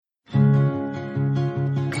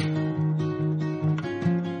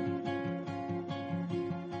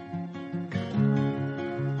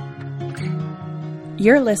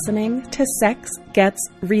You're listening to Sex Gets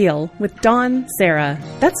Real with Dawn Sarah.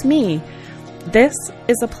 That's me. This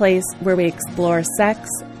is a place where we explore sex,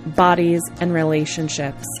 bodies, and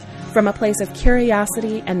relationships from a place of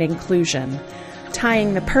curiosity and inclusion,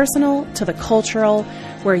 tying the personal to the cultural,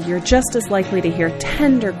 where you're just as likely to hear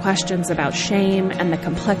tender questions about shame and the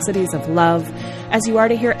complexities of love as you are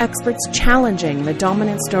to hear experts challenging the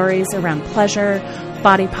dominant stories around pleasure,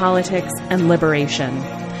 body politics, and liberation.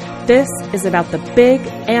 This is about the big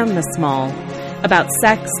and the small, about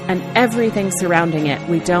sex and everything surrounding it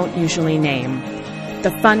we don't usually name.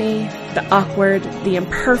 The funny, the awkward, the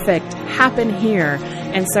imperfect happen here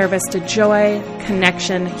in service to joy,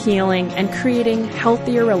 connection, healing, and creating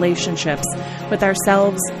healthier relationships with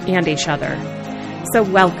ourselves and each other. So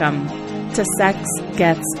welcome to Sex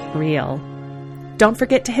Gets Real. Don't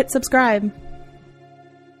forget to hit subscribe.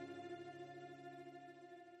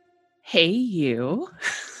 Hey, you.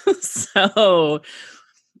 So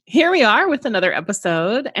here we are with another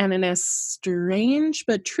episode, and in a strange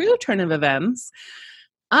but true turn of events,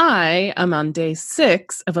 I am on day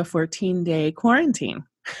 6 of a 14-day quarantine.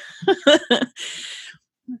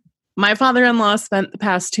 My father-in-law spent the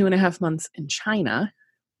past 2.5 months in China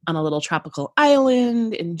on a little tropical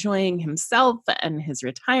island, enjoying himself and his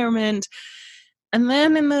retirement. And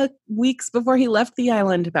then in the weeks before he left the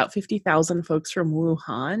island, about 50,000 folks from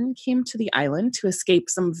Wuhan came to the island to escape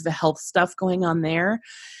some of the health stuff going on there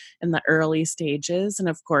in the early stages. And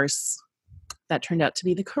of course, that turned out to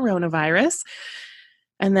be the coronavirus.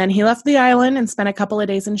 And then he left the island and spent a couple of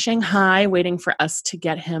days in Shanghai waiting for us to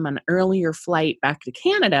get him an earlier flight back to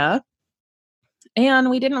Canada. And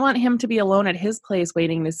we didn't want him to be alone at his place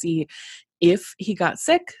waiting to see if he got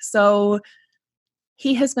sick. So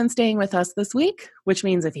he has been staying with us this week, which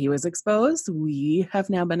means if he was exposed, we have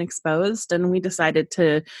now been exposed. And we decided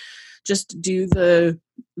to just do the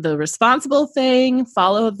responsible thing,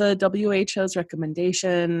 follow the WHO's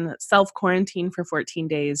recommendation, self-quarantine for 14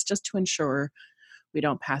 days, just to ensure we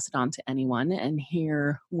don't pass it on to anyone. And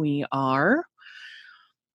here we are.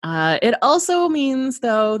 It also means,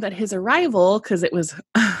 though, that his arrival, because it was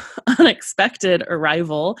unexpected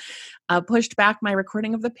arrival, pushed back my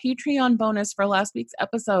recording of the Patreon bonus for last week's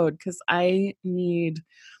episode, because I need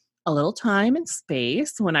a little time and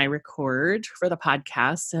space when I record for the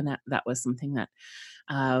podcast. And that was something that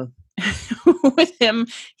with him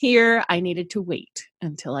here, I needed to wait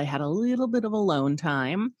until I had a little bit of alone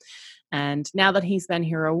time. And now that he's been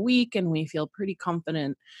here a week and we feel pretty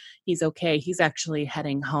confident he's okay, he's actually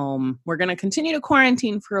heading home. We're going to continue to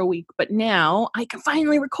quarantine for a week, but now I can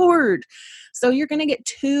finally record. So you're going to get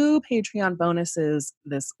 2 Patreon bonuses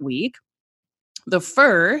this week. The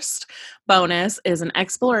first bonus is an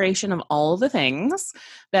exploration of all the things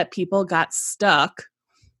that people got stuck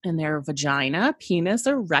in their vagina, penis,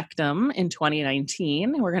 or rectum in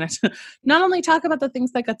 2019. We're going to not only talk about the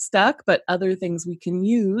things that got stuck, but other things we can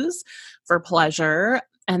use for pleasure.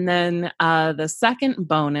 And then the second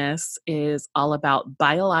bonus is all about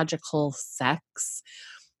biological sex,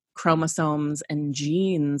 chromosomes, and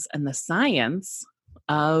genes, and the science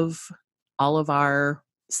of all of our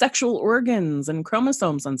sexual organs and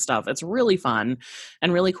chromosomes and stuff. It's really fun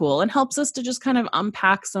and really cool and helps us to just kind of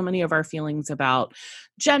unpack so many of our feelings about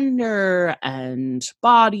gender and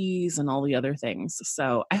bodies and all the other things.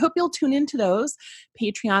 So I hope you'll tune into those.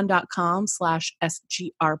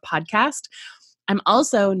 Patreon.com/SGR podcast. I'm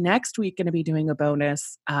also next week going to be doing a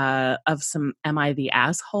bonus of some Am I the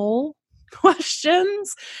Asshole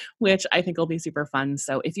questions, which I think will be super fun.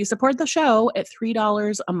 So if you support the show at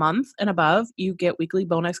 $3 a month and above, you get weekly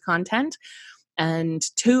bonus content, and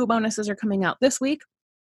 2 bonuses are coming out this week.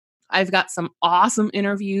 I've got some awesome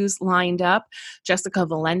interviews lined up. Jessica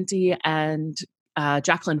Valenti and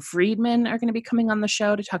Jacqueline Friedman are going to be coming on the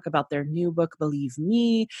show to talk about their new book, Believe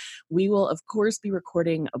Me. We will, of course, be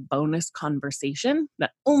recording a bonus conversation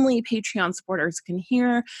that only Patreon supporters can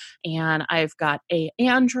hear. And I've got A.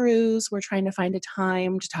 Andrews. We're trying to find a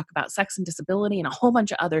time to talk about sex and disability and a whole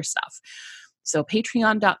bunch of other stuff. So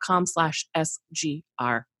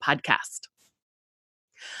patreon.com/SGR podcast.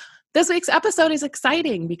 This week's episode is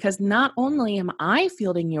exciting because not only am I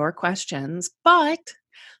fielding your questions, but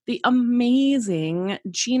the amazing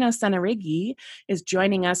Gina Senarigi is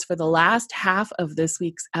joining us for the last half of this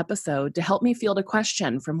week's episode to help me field a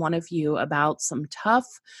question from one of you about some tough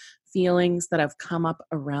feelings that have come up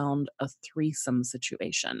around a threesome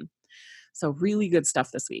situation. So really good stuff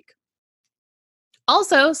this week.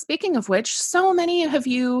 Also, speaking of which, so many of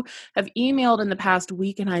you have emailed in the past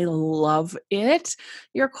week, and I love it.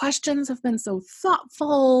 Your questions have been so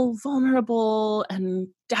thoughtful, vulnerable, and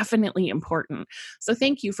definitely important. So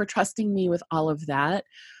thank you for trusting me with all of that.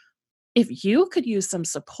 If you could use some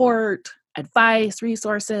support, advice,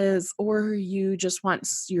 resources, or you just want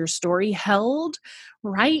your story held,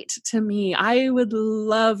 write to me. I would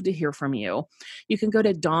love to hear from you. You can go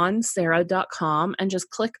to dawnsarah.com and just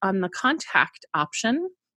click on the contact option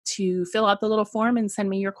to fill out the little form and send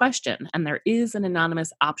me your question. And there is an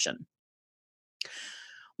anonymous option.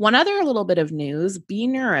 One other little bit of news, Be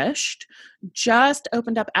Nourished just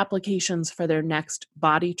opened up applications for their next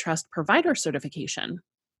Body Trust Provider certification.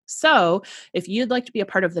 So if you'd like to be a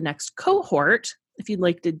part of the next cohort, if you'd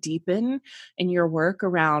like to deepen in your work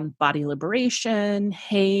around body liberation,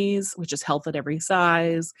 HAZE, which is health at every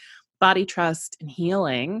size, body trust, and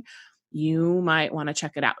healing, you might want to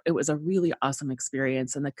check it out. It was a really awesome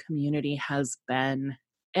experience, and the community has been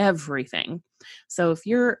everything. So if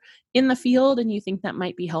you're in the field and you think that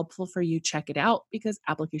might be helpful for you, check it out because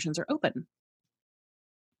applications are open.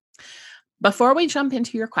 Before we jump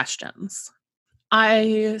into your questions,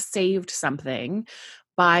 I saved something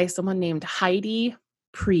by someone named Heidi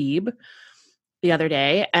Prieb the other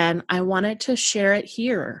day, and I wanted to share it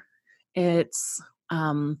here. It's,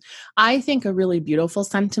 I think, a really beautiful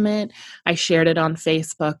sentiment. I shared it on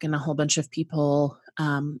Facebook, and a whole bunch of people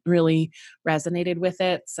really resonated with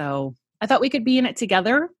it. So I thought we could be in it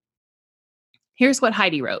together. Here's what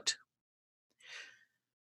Heidi wrote.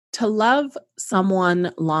 To love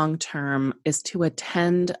someone long-term is to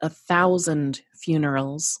attend 1,000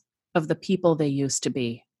 funerals of the people they used to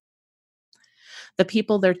be. The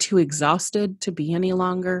people they're too exhausted to be any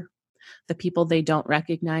longer. The people they don't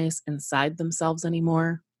recognize inside themselves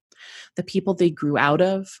anymore. The people they grew out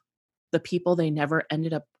of. The people they never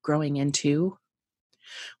ended up growing into.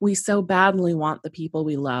 We so badly want the people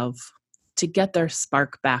we love to get their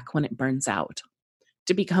spark back when it burns out,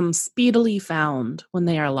 to become speedily found when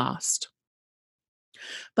they are lost.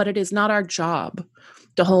 But it is not our job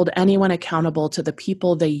to hold anyone accountable to the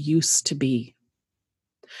people they used to be.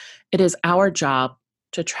 It is our job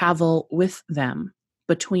to travel with them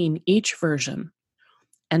between each version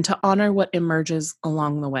and to honor what emerges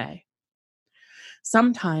along the way.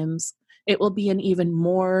 Sometimes it will be an even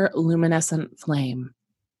more luminescent flame.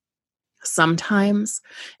 Sometimes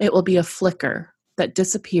it will be a flicker that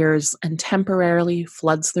disappears and temporarily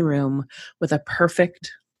floods the room with a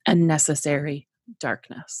perfect and necessary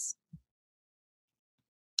darkness.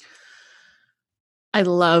 I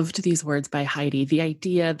loved these words by Heidi. The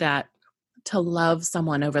idea that to love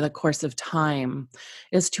someone over the course of time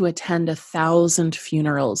is to attend 1,000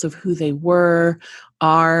 funerals of who they were,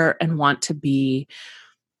 are, and want to be.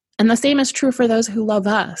 And the same is true for those who love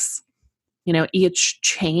us. You know, each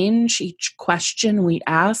change, each question we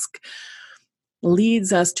ask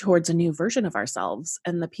leads us towards a new version of ourselves.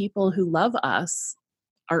 And the people who love us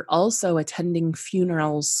are also attending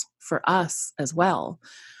funerals for us as well.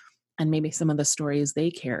 And maybe some of the stories they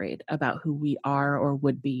carried about who we are or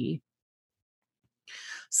would be.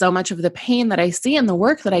 So much of the pain that I see in the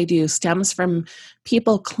work that I do stems from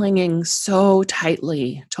people clinging so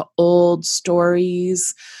tightly to old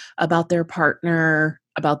stories about their partner,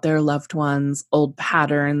 about their loved ones, old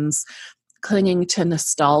patterns, clinging to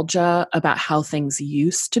nostalgia about how things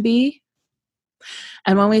used to be.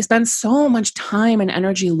 And when we spend so much time and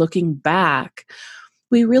energy looking back,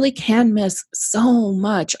 we really can miss so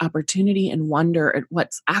much opportunity and wonder at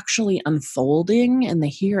what's actually unfolding in the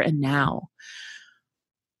here and now.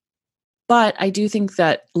 But I do think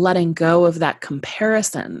that letting go of that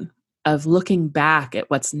comparison of looking back at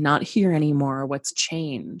what's not here anymore, what's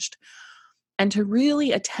changed, and to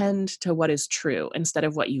really attend to what is true instead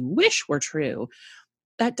of what you wish were true,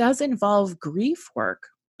 that does involve grief work.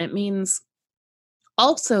 It means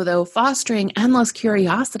also, though, fostering endless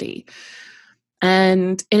curiosity.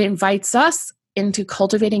 And it invites us into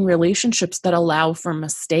cultivating relationships that allow for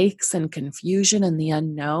mistakes and confusion and the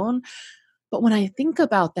unknown. But when I think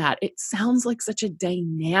about that, it sounds like such a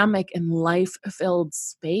dynamic and life-filled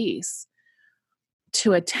space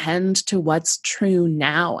to attend to what's true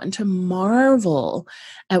now and to marvel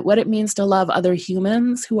at what it means to love other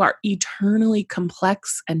humans who are eternally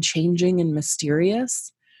complex and changing and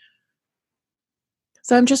mysterious.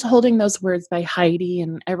 So I'm just holding those words by Heidi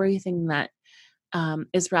and everything that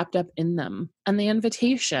is wrapped up in them, and the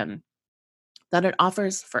invitation that it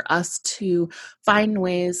offers for us to find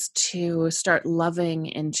ways to start loving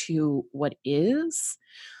into what is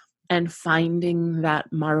and finding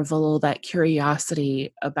that marvel, that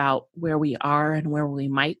curiosity about where we are and where we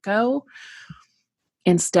might go,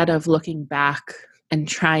 instead of looking back and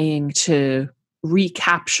trying to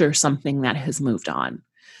recapture something that has moved on.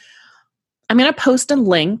 I'm going to post a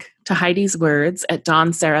link to Heidi's words at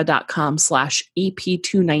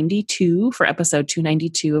donsarah.com/EP292 for episode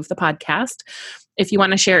 292 of the podcast. If you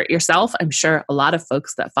want to share it yourself, I'm sure a lot of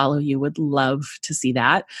folks that follow you would love to see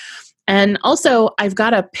that. And also, I've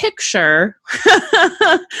got a picture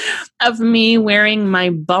of me wearing my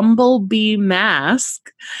bumblebee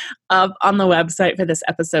mask up on the website for this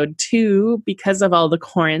episode too, because of all the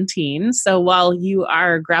quarantine. So while you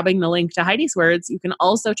are grabbing the link to Heidi's words, you can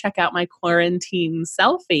also check out my quarantine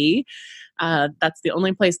selfie. That's the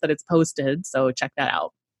only place that it's posted, so check that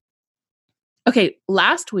out. Okay,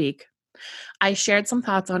 last week, I shared some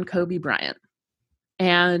thoughts on Kobe Bryant.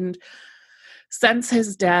 And since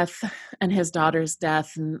his death and his daughter's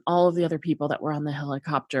death and all of the other people that were on the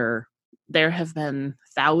helicopter, there have been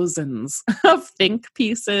thousands of think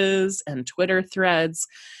pieces and Twitter threads,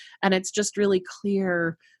 and it's just really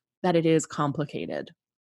clear that it is complicated.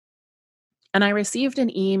 And I received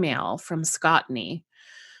an email from Scottney,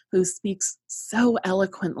 who speaks so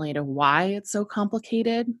eloquently to why it's so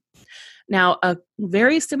complicated. Now, a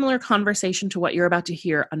very similar conversation to what you're about to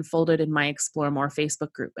hear unfolded in my Explore More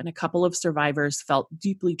Facebook group, and a couple of survivors felt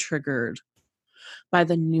deeply triggered by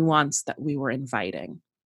the nuance that we were inviting.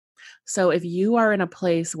 So if you are in a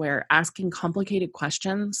place where asking complicated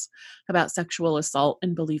questions about sexual assault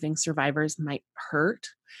and believing survivors might hurt,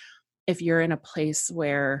 if you're in a place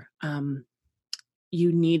where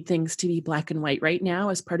you need things to be black and white right now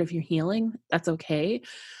as part of your healing, that's okay.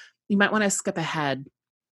 You might want to skip ahead,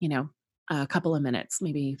 a couple of minutes,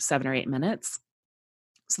 maybe 7 or 8 minutes,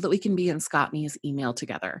 so that we can be in Scottney's email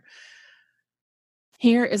together.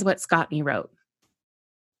 Here is what Scottney wrote.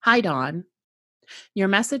 Hi, Dawn. Your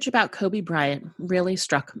message about Kobe Bryant really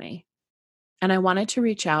struck me, and I wanted to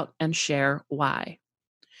reach out and share why.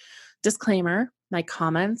 Disclaimer, my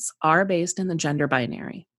comments are based in the gender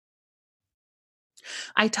binary.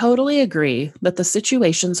 I totally agree that the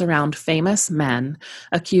situations around famous men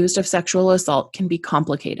accused of sexual assault can be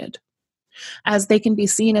complicated, as they can be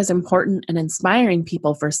seen as important and inspiring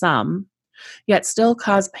people for some, yet still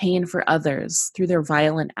cause pain for others through their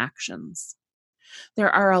violent actions.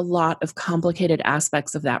 There are a lot of complicated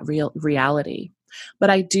aspects of that reality,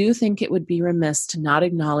 but I do think it would be remiss to not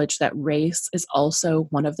acknowledge that race is also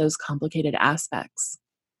one of those complicated aspects.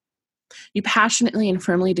 You passionately and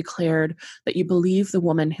firmly declared that you believe the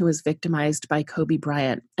woman who was victimized by Kobe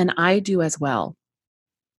Bryant, and I do as well.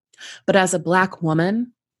 But as a Black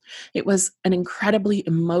woman, it was an incredibly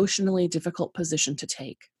emotionally difficult position to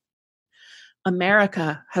take.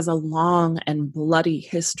 America has a long and bloody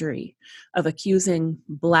history of accusing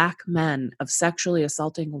Black men of sexually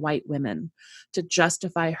assaulting white women to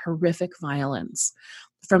justify horrific violence,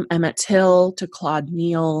 from Emmett Till to Claude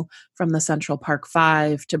Neal, from the Central Park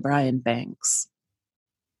Five to Brian Banks.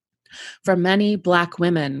 For many Black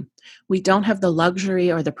women, we don't have the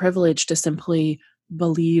luxury or the privilege to simply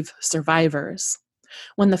believe survivors.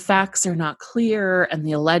 When the facts are not clear and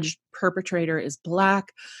the alleged perpetrator is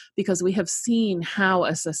Black, because we have seen how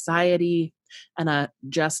a society and a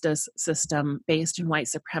justice system based in white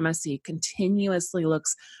supremacy continuously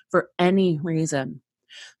looks for any reason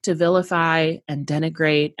to vilify and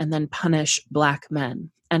denigrate and then punish Black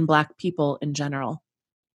men and Black people in general.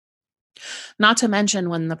 Not to mention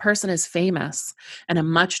when the person is famous and a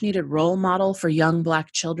much-needed role model for young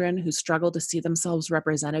Black children who struggle to see themselves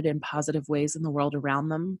represented in positive ways in the world around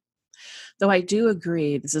them. Though I do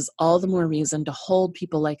agree this is all the more reason to hold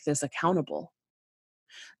people like this accountable.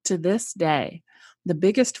 To this day, the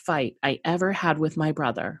biggest fight I ever had with my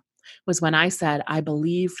brother was when I said I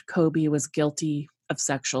believed Kobe was guilty of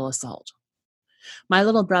sexual assault. My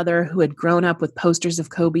little brother, who had grown up with posters of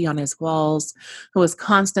Kobe on his walls, who was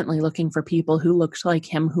constantly looking for people who looked like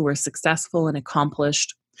him, who were successful and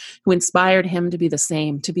accomplished, who inspired him to be the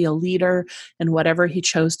same, to be a leader in whatever he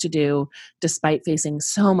chose to do, despite facing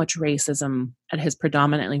so much racism at his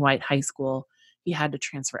predominantly white high school he had to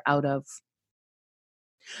transfer out of.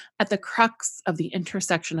 At the crux of the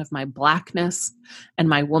intersection of my Blackness and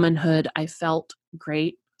my womanhood, I felt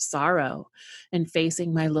great sorrow in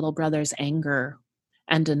facing my little brother's anger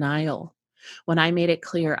and denial when I made it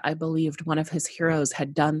clear I believed one of his heroes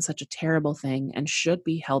had done such a terrible thing and should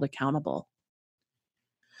be held accountable.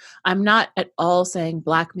 I'm not at all saying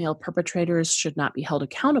Black male perpetrators should not be held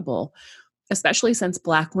accountable, especially since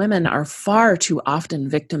Black women are far too often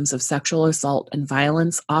victims of sexual assault and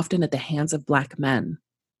violence, often at the hands of Black men.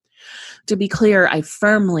 To be clear, I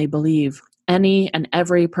firmly believe any and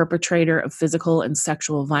every perpetrator of physical and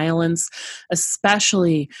sexual violence,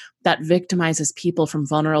 especially that victimizes people from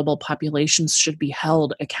vulnerable populations, should be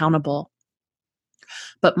held accountable.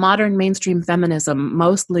 But modern mainstream feminism,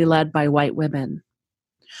 mostly led by white women,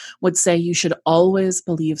 would say you should always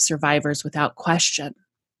believe survivors without question.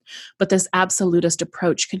 But this absolutist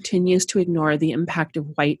approach continues to ignore the impact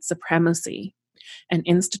of white supremacy and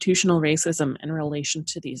institutional racism in relation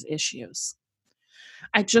to these issues.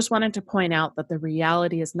 I just wanted to point out that the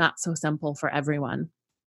reality is not so simple for everyone.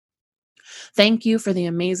 Thank you for the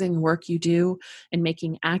amazing work you do in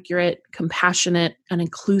making accurate, compassionate, and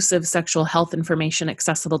inclusive sexual health information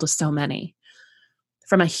accessible to so many.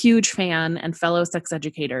 From a huge fan and fellow sex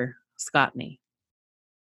educator, Scottney.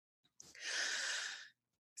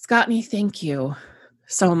 Scottney, thank you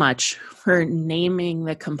so much for naming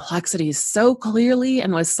the complexities so clearly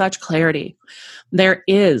and with such clarity. There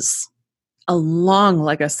is a long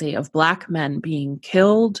legacy of Black men being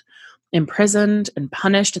killed, imprisoned, and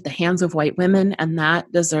punished at the hands of white women, and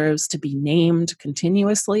that deserves to be named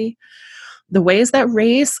continuously. The ways that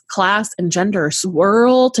race, class, and gender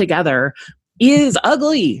swirl together is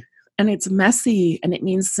ugly, and it's messy, and it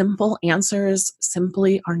means simple answers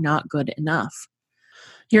simply are not good enough.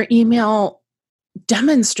 Your email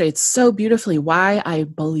demonstrates so beautifully why I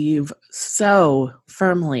believe so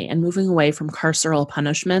firmly in moving away from carceral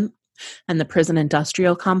punishment and the prison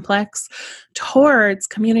industrial complex towards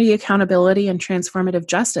community accountability and transformative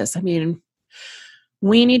justice. I mean,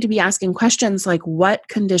 we need to be asking questions like, what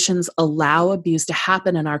conditions allow abuse to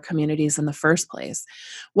happen in our communities in the first place?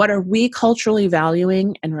 What are we culturally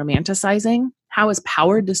valuing and romanticizing? How is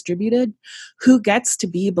power distributed? Who gets to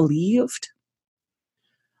be believed?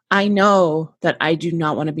 I know that I do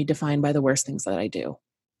not want to be defined by the worst things that I do.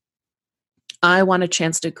 I want a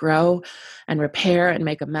chance to grow and repair and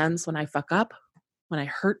make amends when I fuck up, when I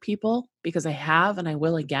hurt people, because I have and I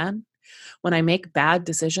will again, when I make bad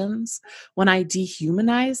decisions, when I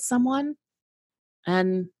dehumanize someone,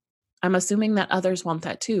 and I'm assuming that others want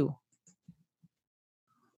that too.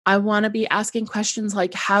 I want to be asking questions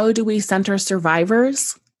like, how do we center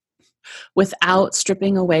survivors without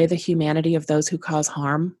stripping away the humanity of those who cause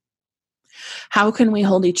harm? How can we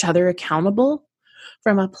hold each other accountable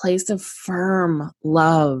from a place of firm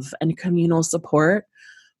love and communal support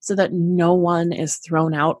so that no one is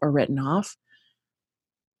thrown out or written off?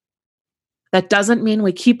 That doesn't mean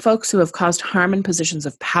we keep folks who have caused harm in positions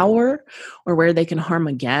of power or where they can harm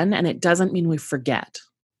again, and it doesn't mean we forget.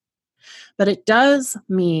 But it does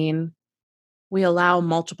mean we allow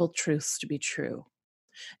multiple truths to be true.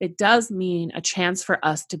 It does mean a chance for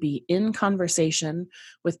us to be in conversation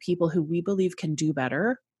with people who we believe can do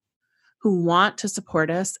better, who want to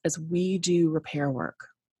support us as we do repair work.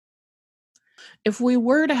 If we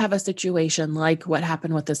were to have a situation like what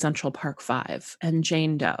happened with the Central Park Five and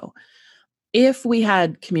Jane Doe, if we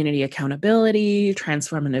had community accountability,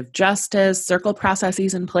 transformative justice, circle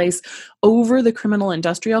processes in place over the criminal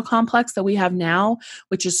industrial complex that we have now,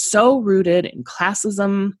 which is so rooted in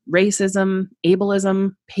classism, racism,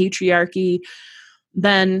 ableism, patriarchy,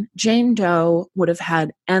 then Jane Doe would have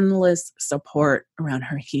had endless support around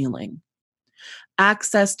her healing,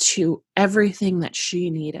 access to everything that she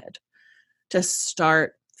needed to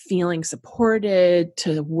start feeling supported,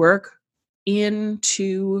 to work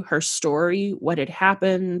into her story, what had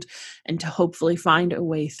happened, and to hopefully find a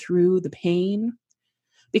way through the pain.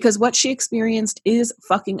 Because what she experienced is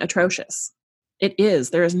fucking atrocious. It is.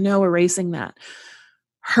 There is no erasing that.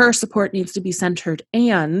 Her support needs to be centered,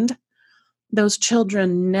 and those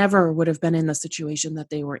children never would have been in the situation that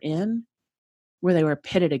they were in, where they were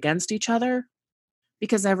pitted against each other,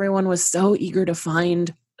 because everyone was so eager to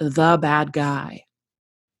find the bad guy.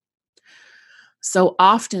 So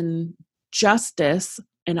often, justice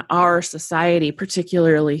in our society,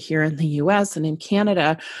 particularly here in the US and in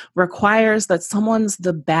Canada, requires that someone's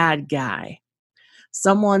the bad guy,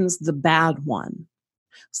 someone's the bad one,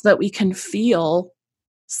 so that we can feel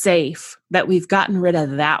safe that we've gotten rid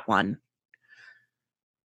of that one.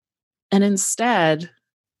 And instead,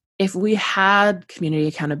 if we had community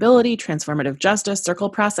accountability, transformative justice, circle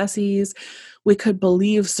processes, we could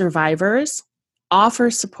believe survivors, offer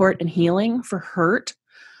support and healing for hurt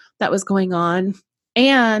that was going on,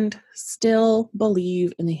 and still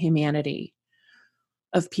believe in the humanity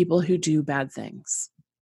of people who do bad things.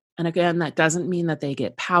 And again, that doesn't mean that they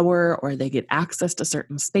get power or they get access to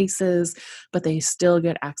certain spaces, but they still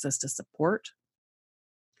get access to support.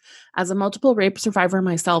 As a multiple rape survivor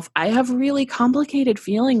myself, I have really complicated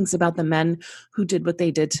feelings about the men who did what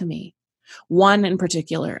they did to me. One in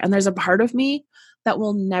particular. And there's a part of me that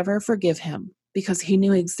will never forgive him because he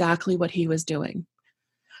knew exactly what he was doing.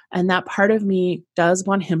 And that part of me does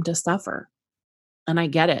want him to suffer. And I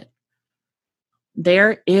get it.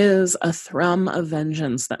 There is a thrum of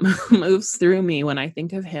vengeance that moves through me when I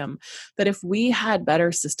think of him. That if we had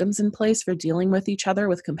better systems in place for dealing with each other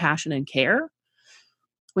with compassion and care,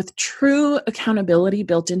 With true accountability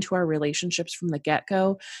built into our relationships from the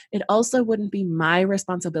get-go, it also wouldn't be my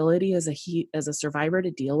responsibility as a survivor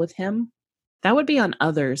to deal with him. That would be on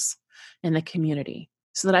others in the community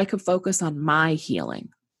so that I could focus on my healing.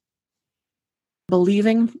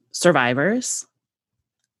 Believing survivors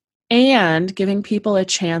and giving people a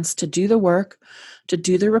chance to do the work, to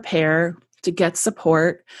do the repair, to get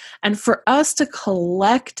support, and for us to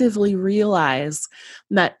collectively realize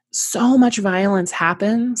that so much violence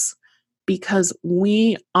happens because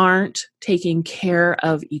we aren't taking care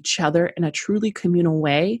of each other in a truly communal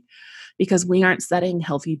way, because we aren't setting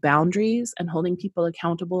healthy boundaries and holding people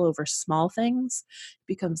accountable over small things. It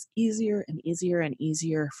becomes easier and easier and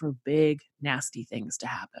easier for big, nasty things to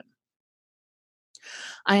happen.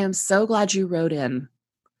 I am so glad you wrote in,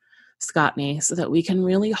 Scottney, so that we can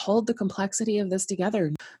really hold the complexity of this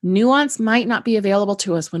together. Nuance might not be available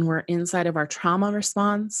to us when we're inside of our trauma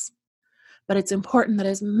response, but it's important that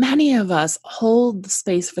as many of us hold the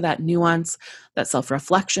space for that nuance, that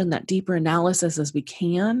self-reflection, that deeper analysis as we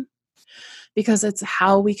can, because it's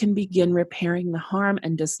how we can begin repairing the harm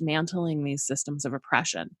and dismantling these systems of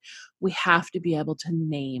oppression. We have to be able to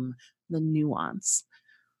name the nuance.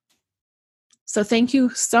 So thank you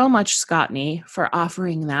so much, Scottney, for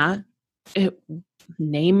offering that.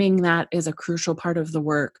 Naming that is a crucial part of the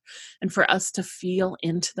work, and for us to feel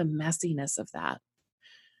into the messiness of that.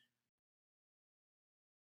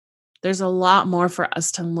 There's a lot more for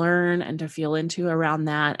us to learn and to feel into around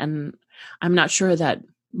that, and I'm not sure that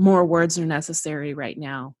more words are necessary right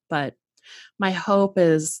now, but my hope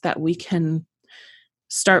is that we can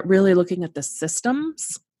start really looking at the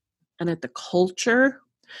systems and at the culture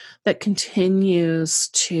that continues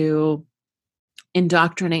to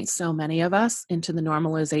indoctrinate so many of us into the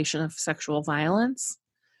normalization of sexual violence,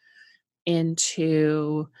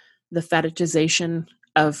 into the fetishization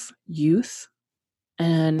of youth,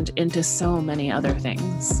 and into so many other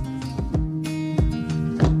things.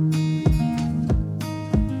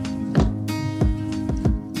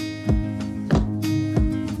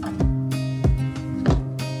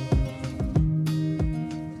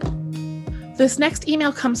 This next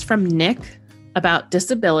email comes from Nick about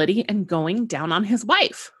disability and going down on his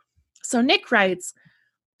wife. So Nick writes,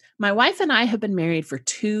 "My wife and I have been married for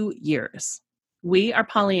 2 years. We are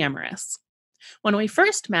polyamorous. When we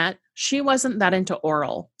first met, she wasn't that into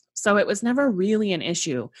oral, so it was never really an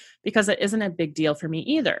issue because it isn't a big deal for me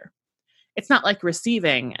either. It's not like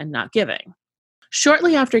receiving and not giving.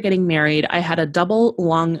 Shortly after getting married, I had a double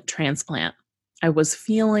lung transplant. I was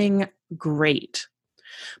feeling great.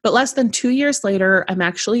 But less than 2 years later, I'm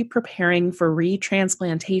actually preparing for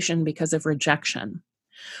retransplantation because of rejection.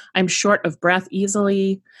 I'm short of breath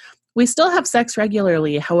easily. We still have sex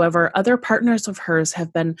regularly. However, other partners of hers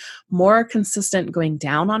have been more consistent going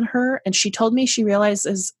down on her, and she told me she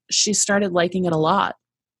realizes she started liking it a lot.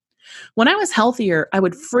 When I was healthier, I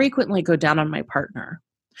would frequently go down on my partner.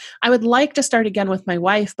 I would like to start again with my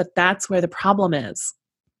wife, but that's where the problem is.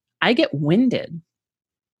 I get winded.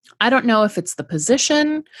 I don't know if it's the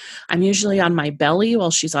position. I'm usually on my belly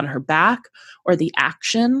while she's on her back, or the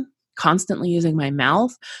action, constantly using my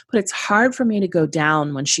mouth, but it's hard for me to go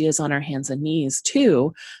down when she is on her hands and knees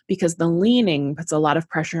too, because the leaning puts a lot of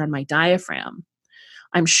pressure on my diaphragm.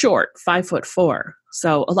 I'm short, 5'4",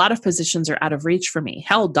 so a lot of positions are out of reach for me.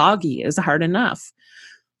 Hell, doggy is hard enough.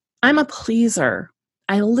 I'm a pleaser.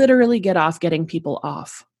 I literally get off getting people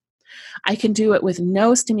off. I can do it with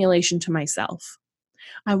no stimulation to myself.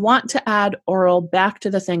 I want to add oral back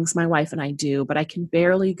to the things my wife and I do, but I can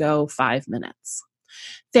barely go 5 minutes.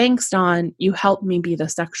 Thanks, Dawn. You helped me be the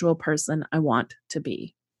sexual person I want to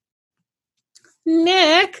be."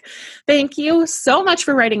 Nick, thank you so much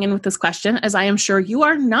for writing in with this question, as I am sure you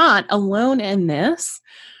are not alone in this.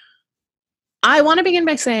 I want to begin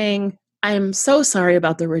by saying I am so sorry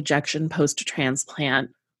about the rejection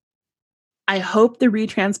post-transplant. I hope the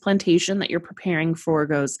retransplantation that you're preparing for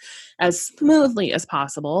goes as smoothly as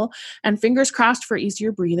possible, and fingers crossed for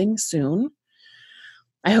easier breathing soon.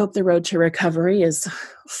 I hope the road to recovery is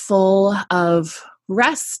full of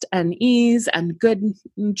rest and ease and good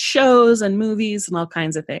shows and movies and all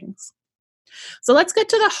kinds of things. So let's get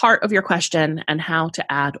to the heart of your question and how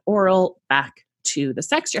to add oral back to the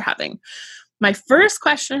sex you're having. My first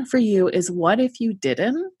question for you is, what if you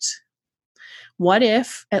didn't? What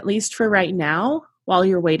if, at least for right now, while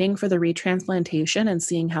you're waiting for the retransplantation and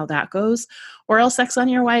seeing how that goes, oral sex on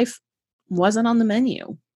your wife wasn't on the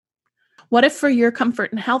menu? What if for your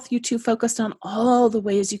comfort and health, you two focused on all the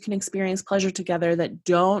ways you can experience pleasure together that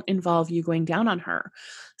don't involve you going down on her?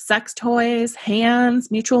 Sex toys, hands,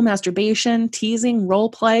 mutual masturbation, teasing, role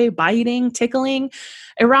play, biting, tickling,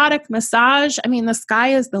 erotic massage. I mean, the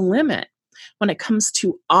sky is the limit when it comes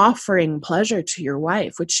to offering pleasure to your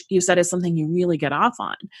wife, which you said is something you really get off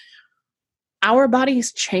on. Our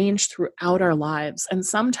bodies change throughout our lives, and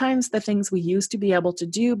sometimes the things we used to be able to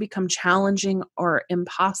do become challenging or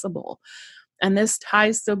impossible. And this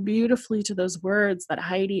ties so beautifully to those words that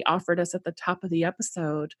Heidi offered us at the top of the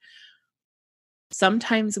episode.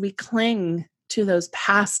 Sometimes we cling to those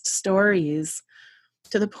past stories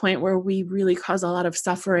to the point where we really cause a lot of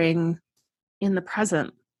suffering in the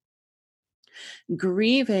present.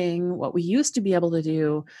 Grieving what we used to be able to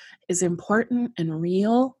do is important and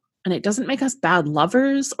real, and it doesn't make us bad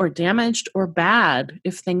lovers or damaged or bad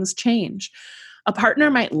if things change. A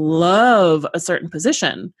partner might love a certain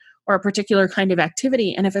position or a particular kind of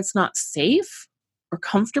activity, and if it's not safe or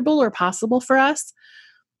comfortable or possible for us,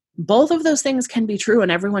 both of those things can be true,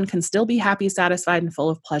 and everyone can still be happy, satisfied, and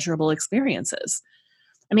full of pleasurable experiences.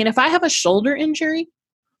 I mean, if I have a shoulder injury,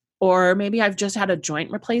 or maybe I've just had a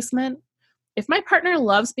joint replacement, if my partner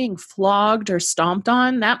loves being flogged or stomped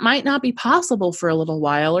on, that might not be possible for a little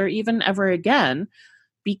while or even ever again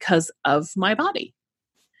because of my body.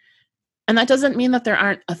 And that doesn't mean that there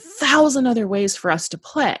aren't 1,000 other ways for us to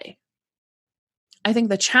play. I think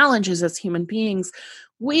the challenge is, as human beings,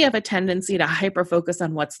 we have a tendency to hyper-focus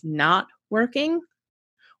on what's not working,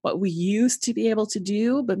 what we used to be able to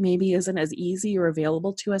do, but maybe isn't as easy or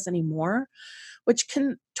available to us anymore, which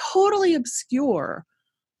can totally obscure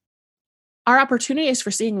our opportunities for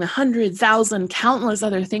seeing the 100,000 countless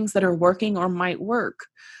other things that are working or might work.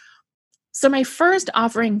 So my first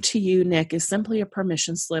offering to you, Nick, is simply a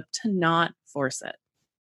permission slip to not force it.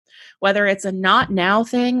 Whether it's a not now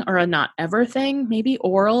thing or a not ever thing, maybe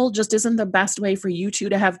oral just isn't the best way for you two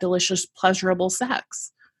to have delicious, pleasurable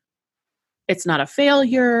sex. It's not a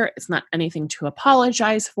failure. It's not anything to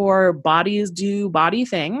apologize for. Bodies do body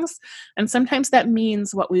things. And sometimes that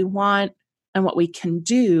means what we want and what we can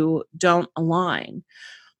do don't align.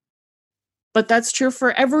 But that's true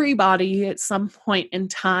for everybody at some point in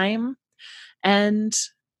time. And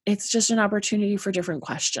it's just an opportunity for different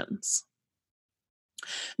questions.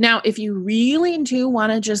 Now, if you really do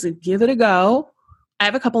want to just give it a go, I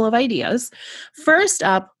have a couple of ideas. First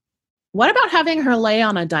up, what about having her lay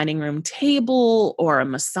on a dining room table or a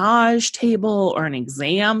massage table or an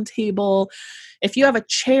exam table? If you have a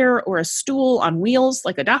chair or a stool on wheels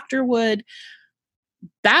like a doctor would,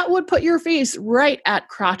 that would put your face right at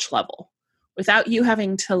crotch level without you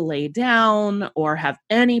having to lay down or have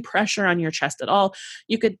any pressure on your chest at all.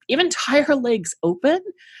 You could even tie her legs open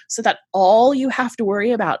so that all you have to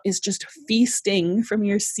worry about is just feasting from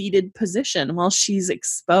your seated position while she's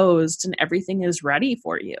exposed and everything is ready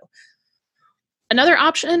for you. Another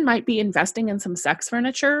option might be investing in some sex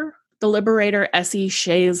furniture. The Liberator SE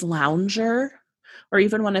Chaise Lounger, or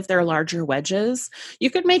even one of their larger wedges. You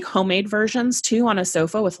could make homemade versions too on a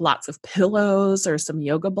sofa with lots of pillows or some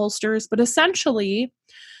yoga bolsters, but essentially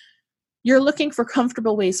you're looking for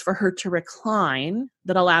comfortable ways for her to recline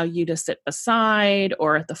that allow you to sit beside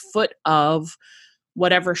or at the foot of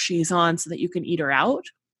whatever she's on so that you can eat her out.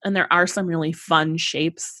 And there are some really fun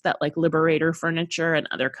shapes that like Liberator Furniture and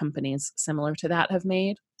other companies similar to that have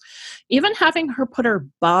made. Even having her put her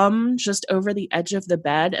bum just over the edge of the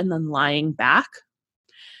bed and then lying back.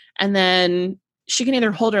 And then she can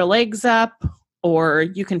either hold her legs up or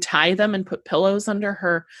you can tie them and put pillows under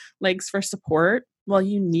her legs for support while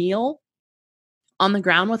you kneel on the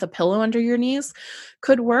ground with a pillow under your knees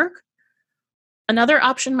could work. Another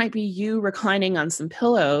option might be you reclining on some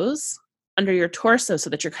pillows under your torso so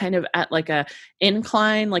that you're kind of at like a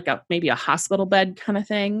incline, like maybe a hospital bed kind of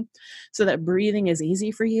thing, so that breathing is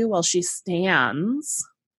easy for you while she stands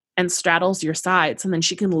and straddles your sides, and then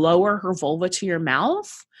she can lower her vulva to your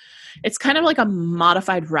mouth. It's kind of like a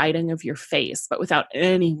modified riding of your face, but without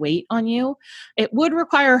any weight on you. It would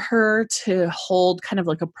require her to hold kind of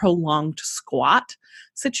like a prolonged squat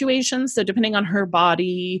situation. So depending on her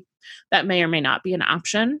body, that may or may not be an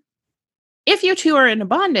option. If you two are in a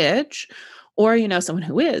bondage, or you know someone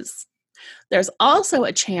who is, there's also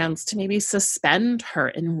a chance to maybe suspend her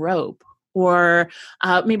in rope or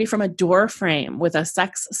maybe from a door frame with a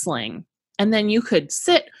sex sling. And then you could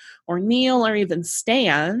sit or kneel or even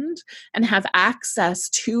stand and have access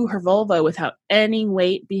to her vulva without any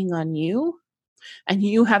weight being on you and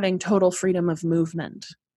you having total freedom of movement.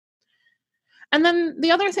 And then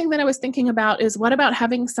the other thing that I was thinking about is, what about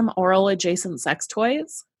having some oral adjacent sex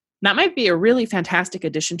toys? That might be a really fantastic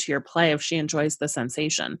addition to your play if she enjoys the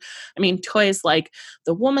sensation. I mean, toys like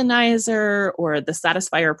the Womanizer or the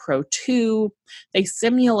Satisfier Pro 2, they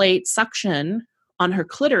simulate suction on her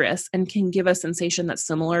clitoris and can give a sensation that's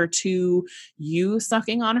similar to you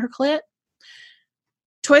sucking on her clit.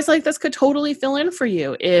 Toys like this could totally fill in for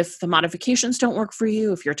you if the modifications don't work for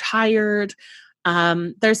you, if you're tired.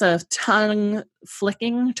 There's a tongue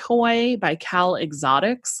flicking toy by Cal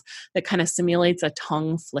Exotics that kind of simulates a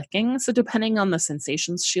tongue flicking. So depending on the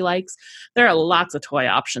sensations she likes, there are lots of toy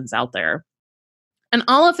options out there. And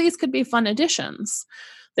all of these could be fun additions.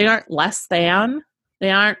 They aren't less than,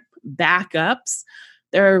 they aren't backups.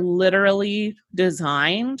 They're literally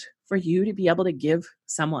designed for you to be able to give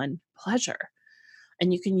someone pleasure.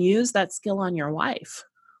 And you can use that skill on your wife.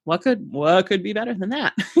 What could be better than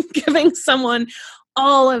that? Giving someone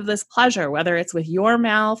all of this pleasure, whether it's with your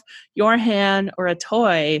mouth, your hand, or a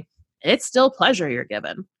toy, it's still pleasure you're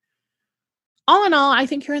given. All in all, I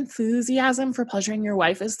think your enthusiasm for pleasuring your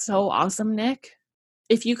wife is so awesome, Nick.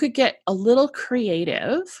 If you could get a little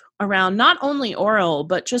creative around not only oral,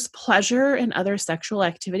 but just pleasure and other sexual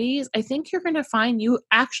activities, I think you're going to find you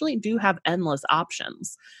actually do have endless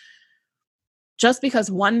options. Just because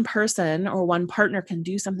one person or one partner can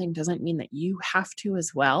do something doesn't mean that you have to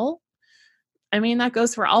as well. I mean, that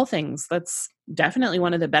goes for all things. That's definitely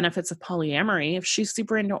one of the benefits of polyamory. If she's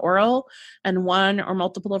super into oral and one or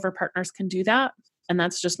multiple of her partners can do that, and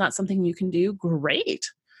that's just not something you can do, great.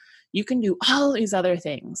 You can do all these other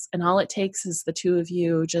things. And all it takes is the two of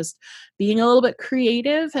you just being a little bit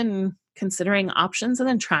creative and considering options and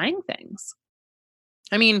then trying things.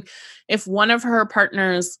 I mean, if one of her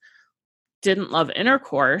partners didn't love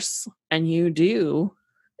intercourse and you do,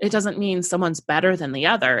 it doesn't mean someone's better than the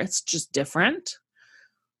other. It's just different.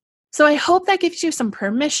 So I hope that gives you some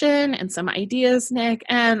permission and some ideas, Nick.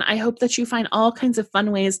 And I hope that you find all kinds of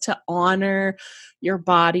fun ways to honor your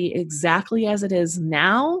body exactly as it is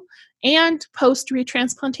now and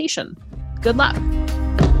post-retransplantation. Good luck.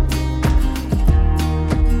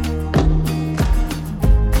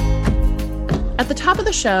 At the top of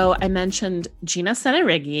the show, I mentioned Gina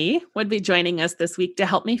Senerighi would be joining us this week to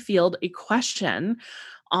help me field a question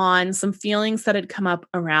on some feelings that had come up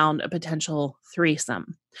around a potential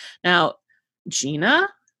threesome. Now, Gina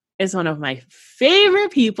is one of my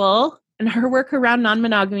favorite people, and her work around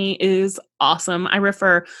non-monogamy is awesome. I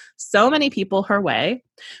refer so many people her way.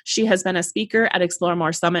 She has been a speaker at Explore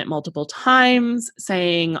More Summit multiple times,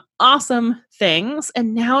 saying awesome things,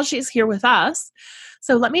 and now she's here with us.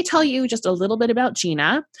 So let me tell you just a little bit about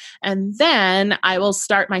Gina, and then I will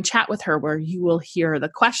start my chat with her where you will hear the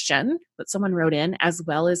question that someone wrote in as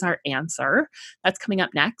well as our answer. That's coming up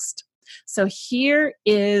next. So here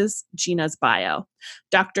is Gina's bio.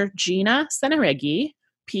 Dr. Gina Senerighi,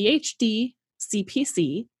 PhD,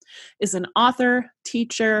 CPC, is an author,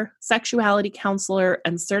 teacher, sexuality counselor,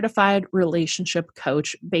 and certified relationship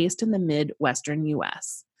coach based in the Midwestern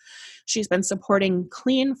U.S. She's been supporting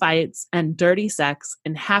clean fights and dirty sex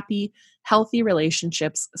in happy, healthy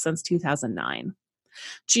relationships since 2009.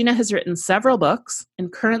 Gina has written several books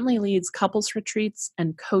and currently leads couples retreats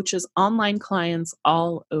and coaches online clients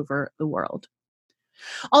all over the world.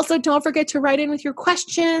 Also, don't forget to write in with your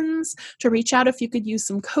questions, to reach out if you could use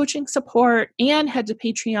some coaching support, and head to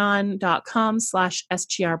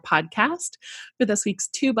patreon.com/SGR podcast for this week's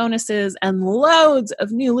 2 bonuses and loads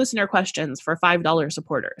of new listener questions for $5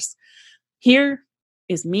 supporters. Here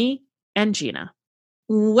is me and Gina.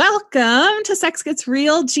 Welcome to Sex Gets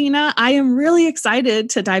Real, Gina. I am really excited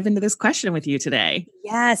to dive into this question with you today.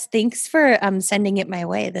 Yes, thanks for sending it my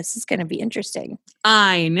way. This is going to be interesting.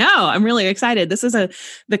 I know. I'm really excited. This is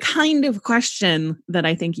the kind of question that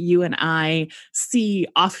I think you and I see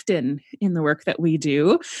often in the work that we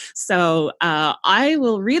do. So I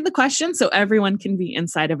will read the question so everyone can be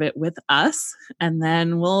inside of it with us, and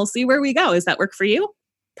then we'll see where we go. Does that work for you?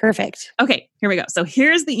 Perfect. Okay, here we go. So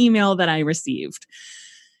here's the email that I received.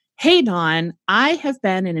 Hey, Dawn, I have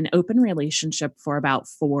been in an open relationship for about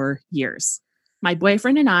 4 years. My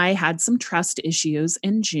boyfriend and I had some trust issues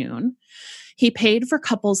in June. He paid for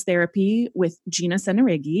couples therapy with Gina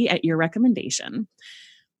Senerighi at your recommendation.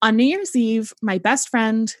 On New Year's Eve, my best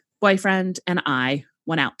friend, boyfriend, and I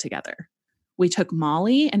went out together. We took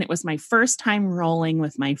Molly, and it was my first time rolling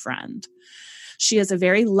with my friend. She is a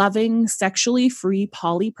very loving, sexually free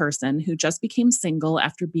poly person who just became single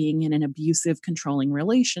after being in an abusive, controlling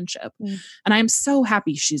relationship. And I'm so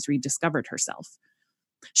happy she's rediscovered herself.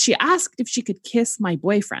 She asked if she could kiss my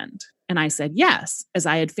boyfriend, and I said yes, as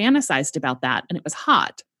I had fantasized about that, and it was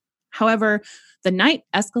hot. However, the night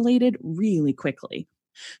escalated really quickly.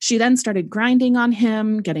 She then started grinding on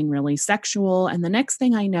him, getting really sexual. And the next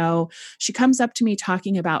thing I know, she comes up to me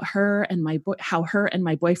talking about her and how her and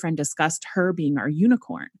my boyfriend discussed her being our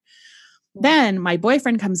unicorn. Then my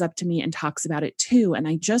boyfriend comes up to me and talks about it too. And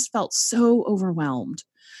I just felt so overwhelmed.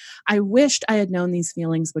 I wished I had known these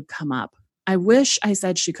feelings would come up. I wish I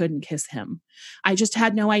said she couldn't kiss him. I just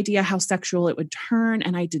had no idea how sexual it would turn,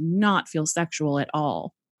 and I did not feel sexual at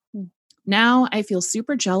all. Now I feel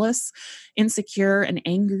super jealous, insecure, and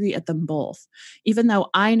angry at them both, even though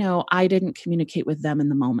I know I didn't communicate with them in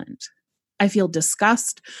the moment. I feel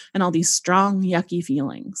disgust and all these strong, yucky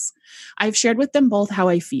feelings. I've shared with them both how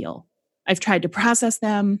I feel. I've tried to process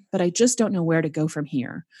them, but I just don't know where to go from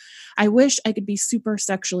here. I wish I could be super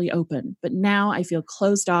sexually open, but now I feel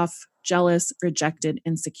closed off, jealous, rejected,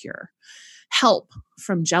 insecure. Help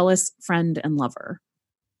from jealous friend and lover.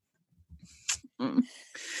 I'm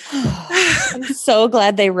so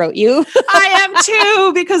glad they wrote you. I am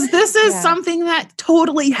too, because this is something that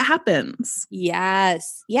totally happens.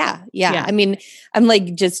 Yes. Yeah. I mean, I'm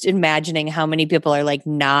like just imagining how many people are like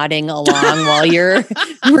nodding along while you're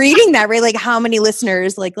reading that, right? Like how many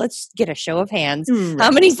listeners, like, let's get a show of hands. Right. How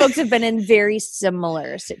many folks have been in very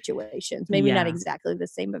similar situations? Maybe not exactly the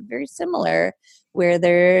same, but very similar, where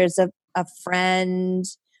there's a friend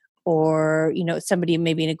or, somebody,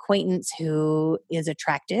 maybe an acquaintance who is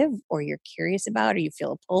attractive or you're curious about, or you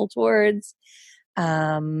feel a pull towards,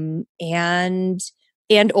 and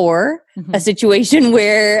or a situation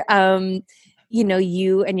where,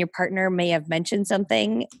 you and your partner may have mentioned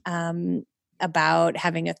something, about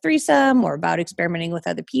having a threesome or about experimenting with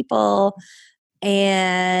other people,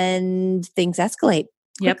 and things escalate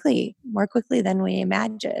more quickly than we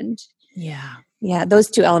imagined. Yeah, those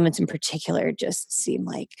two elements in particular just seem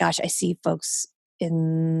like, gosh, I see folks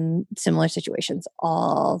in similar situations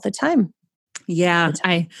all the time. Yeah,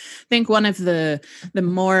 I think one of the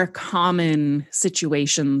more common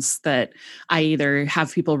situations that I either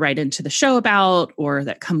have people write into the show about or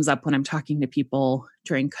that comes up when I'm talking to people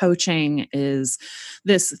during coaching is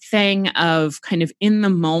this thing of kind of in the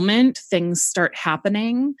moment, things start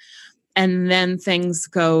happening. And then things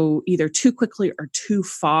go either too quickly or too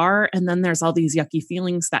far. And then there's all these yucky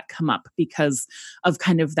feelings that come up because of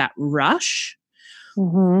kind of that rush.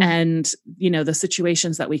 And, the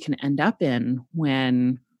situations that we can end up in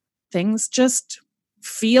when things just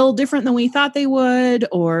feel different than we thought they would,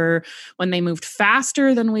 or when they moved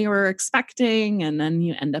faster than we were expecting. And then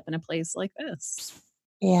you end up in a place like this.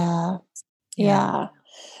 Yeah.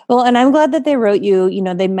 Well, and I'm glad that they wrote you.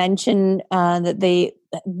 They mentioned that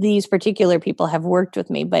these particular people have worked with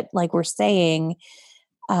me, but like we're saying,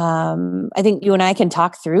 I think you and I can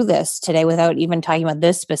talk through this today without even talking about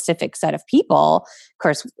this specific set of people, of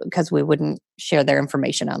course, because we wouldn't share their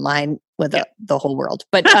information online with the whole world.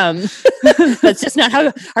 But that's just not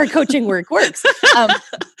how our coaching work works.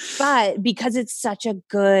 But because it's such a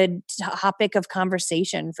good topic of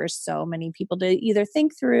conversation for so many people to either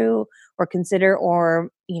think through or consider, or,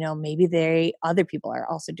 maybe other people are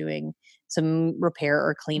also doing some repair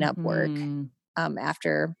or cleanup work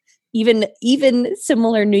after even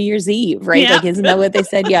similar New Year's Eve, right? Like, isn't that what they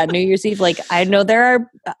said? Yeah, New Year's Eve. Like, I know there are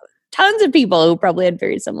tons of people who probably had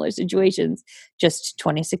very similar situations just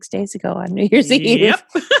 26 days ago on New Year's Eve.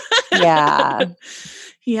 Yeah.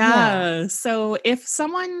 So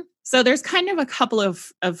there's kind of a couple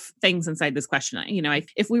of things inside this question.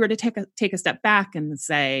 If we were to take a step back and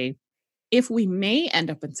say, if we may end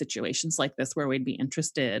up in situations like this where we'd be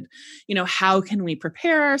interested, how can we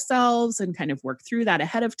prepare ourselves and kind of work through that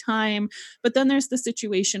ahead of time? But then there's the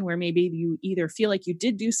situation where maybe you either feel like you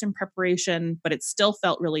did do some preparation, but it still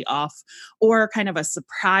felt really off, or kind of a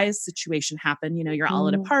surprise situation happened. You're all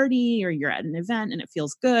at a party or you're at an event and it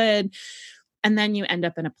feels good. And then you end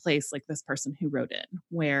up in a place like this person who wrote in,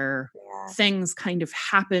 where things kind of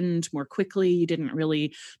happened more quickly. You didn't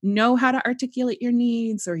really know how to articulate your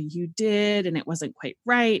needs, or you did, and it wasn't quite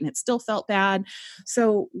right, and it still felt bad.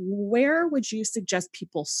 So where would you suggest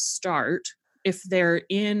people start if they're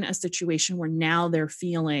in a situation where now they're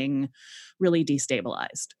feeling really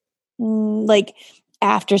destabilized? Like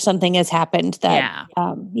after something has happened that,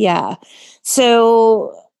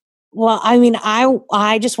 So, well, I mean,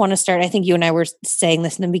 I just want to start, I think you and I were saying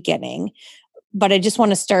this in the beginning, but I just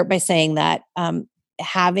want to start by saying that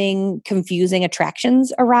having confusing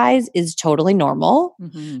attractions arise is totally normal.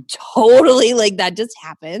 Totally, like that just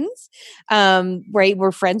happens. Right?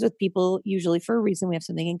 We're friends with people usually for a reason. We have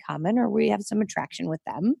something in common, or we have some attraction with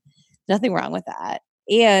them. Nothing wrong with that.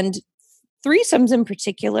 And threesomes in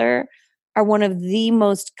particular are one of the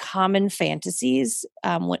most common fantasies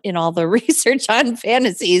in all the research on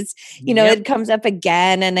fantasies. It comes up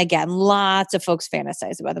again and again. Lots of folks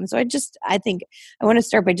fantasize about them. So I think I want to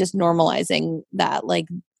start by just normalizing that. Like,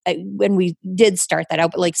 when we did start that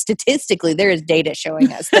out, but like statistically, there is data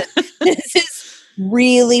showing us that this is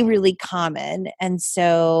really, really common. And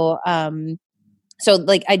so,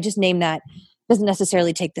 like I just named that. Doesn't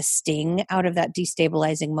necessarily take the sting out of that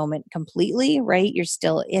destabilizing moment completely, right? You're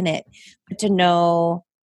still in it. But to know,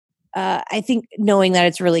 I think knowing that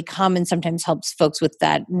it's really common sometimes helps folks with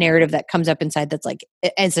that narrative that comes up inside that's like,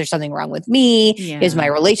 is there something wrong with me? Yeah. Is my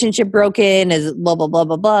relationship broken? Is blah, blah, blah,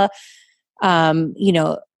 blah, blah.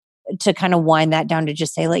 To kind of wind that down to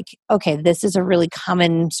just say like, okay, this is a really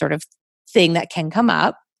common sort of thing that can come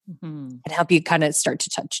up and help you kind of start to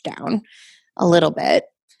touch down a little bit.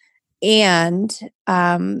 And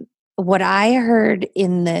what I heard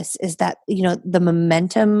in this is that, the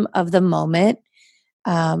momentum of the moment,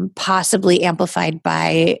 possibly amplified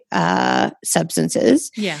by substances,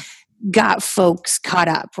 got folks caught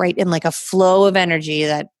up, right? In like a flow of energy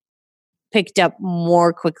that picked up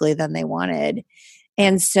more quickly than they wanted.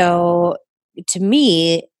 And so to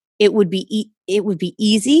me, it would be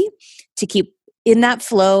easy to keep in that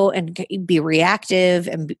flow and be reactive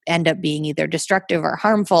and end up being either destructive or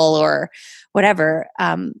harmful or whatever.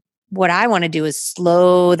 What I want to do is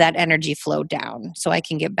slow that energy flow down so I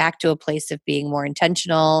can get back to a place of being more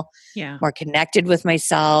intentional, more connected with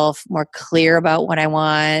myself, more clear about what I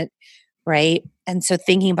want, right? And so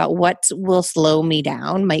thinking about what will slow me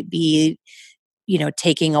down might be,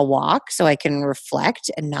 taking a walk so I can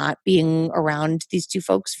reflect and not being around these two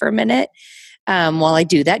folks for a minute. While I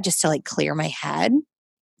do that, just to like clear my head.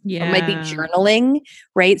 Or might be journaling,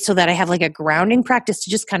 right? So that I have like a grounding practice to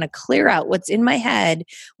just kind of clear out what's in my head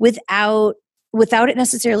without it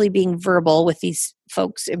necessarily being verbal with these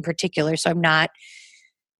folks in particular. So I'm not,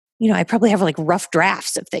 I probably have like rough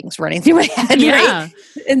drafts of things running through my head, right?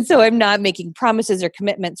 And so I'm not making promises or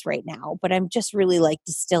commitments right now, but I'm just really like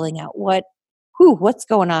distilling out what's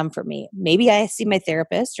going on for me. Maybe I see my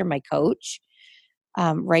therapist or my coach,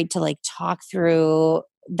 right, to like talk through.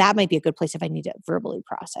 That might be a good place if I need to verbally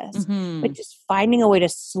process, but just finding a way to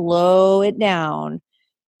slow it down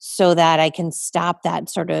so that I can stop that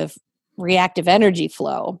sort of reactive energy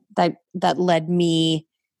flow that led me,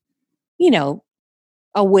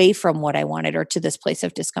 away from what I wanted or to this place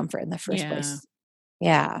of discomfort in the first place.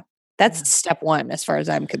 Yeah. That's step one as far as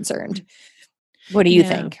I'm concerned. What do you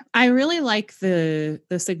think? I really like the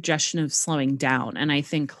suggestion of slowing down. And I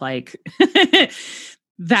think like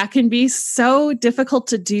that can be so difficult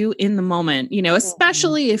to do in the moment,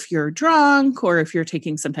 especially if you're drunk or if you're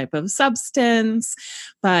taking some type of substance.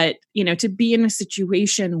 But, to be in a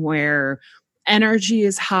situation where energy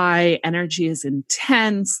is high, energy is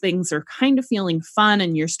intense, things are kind of feeling fun,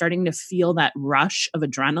 and you're starting to feel that rush of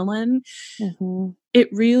adrenaline. It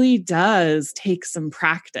really does take some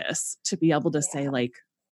practice to be able to say like,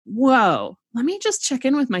 whoa, let me just check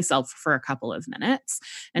in with myself for a couple of minutes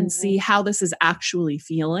and see how this is actually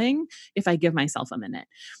feeling if I give myself a minute,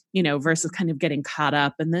 versus kind of getting caught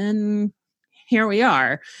up. And then here we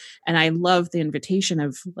are. And I love the invitation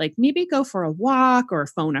of like, maybe go for a walk or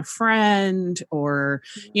phone a friend or,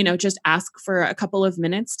 just ask for a couple of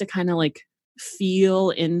minutes to kind of like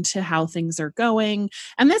feel into how things are going.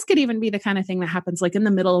 And this could even be the kind of thing that happens like in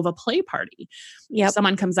the middle of a play party.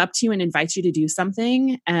 Someone comes up to you and invites you to do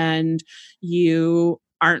something and you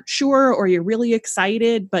aren't sure or you're really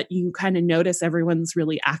excited, but you kind of notice everyone's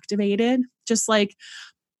really activated. Just like,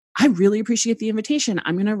 I really appreciate the invitation.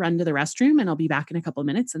 I'm going to run to the restroom and I'll be back in a couple of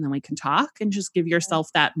minutes and then we can talk, and just give yourself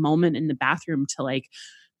that moment in the bathroom to like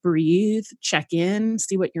breathe, check in,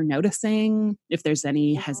 see what you're noticing, if there's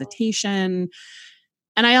any hesitation.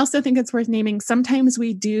 And I also think it's worth naming, sometimes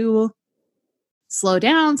we do slow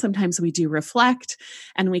down, sometimes we do reflect,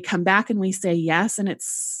 and we come back and we say yes, and it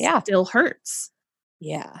still hurts.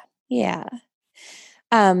 Yeah.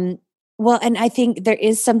 Well, and I think there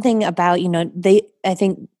is something about, I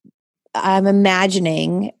think I'm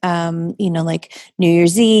imagining, like New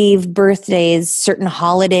Year's Eve, birthdays, certain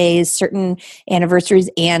holidays, certain anniversaries,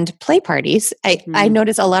 and play parties. I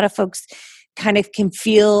notice a lot of folks kind of can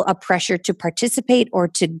feel a pressure to participate or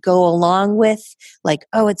to go along with, like,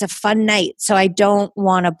 oh, it's a fun night, so I don't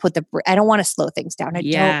want to I don't want to slow things down. I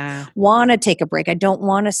don't want to take a break. I don't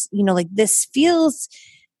want to, like this feels.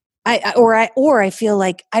 I feel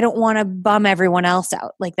like I don't want to bum everyone else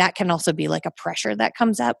out. Like that can also be like a pressure that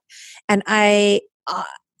comes up. And that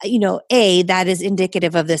is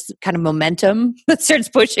indicative of this kind of momentum that starts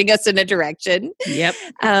pushing us in a direction. Yep.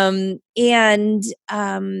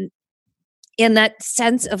 And that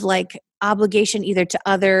sense of like obligation either to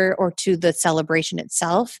other or to the celebration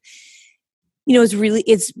itself, is really,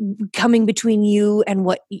 it's coming between you and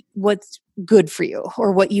what's good for you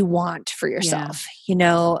or what you want for yourself,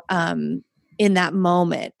 in that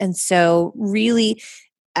moment. And so really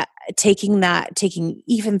taking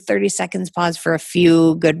even 30 seconds pause for a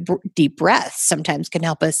few good deep breaths sometimes can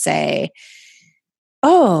help us say,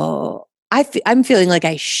 oh, I'm feeling like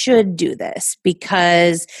I should do this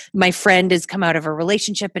because my friend has come out of a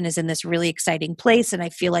relationship and is in this really exciting place. And I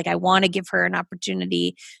feel like I want to give her an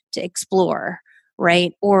opportunity to explore.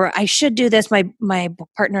 Right. Or I should do this. My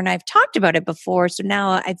partner and I have talked about it before. So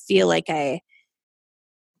now I feel like I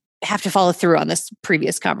have to follow through on this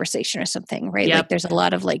previous conversation or something. Right. Yep. Like there's a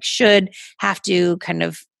lot of like should, have to, kind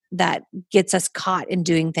of that gets us caught in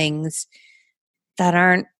doing things that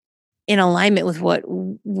aren't in alignment with what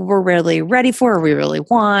we're really ready for or we really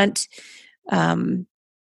want. And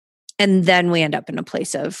then we end up in a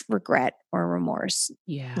place of regret or remorse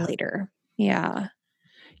later. Yeah.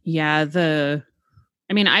 Yeah.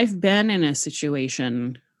 I've been in a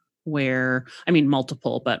situation where,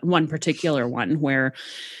 multiple, but one particular one where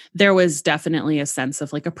there was definitely a sense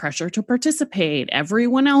of like a pressure to participate.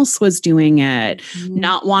 Everyone else was doing it,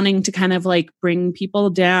 not wanting to kind of like bring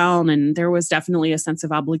people down. And there was definitely a sense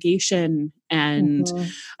of obligation and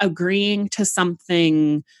agreeing to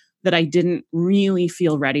something that I didn't really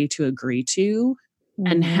feel ready to agree to.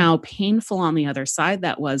 And how painful on the other side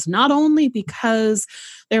that was, not only because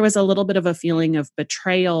there was a little bit of a feeling of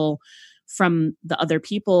betrayal from the other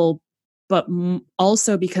people, but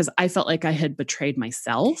also because I felt like I had betrayed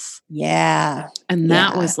myself. Yeah. And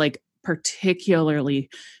that was like particularly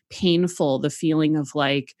painful. The feeling of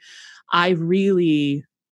like, I really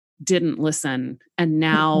didn't listen and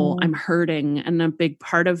now I'm hurting. And a big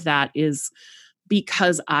part of that is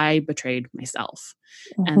because I betrayed myself.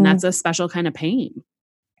 And that's a special kind of pain.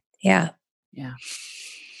 Yeah. Yeah.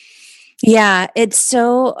 Yeah. It's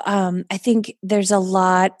so, I think there's a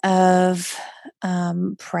lot of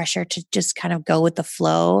pressure to just kind of go with the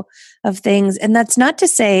flow of things. And that's not to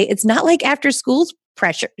say, it's not like after school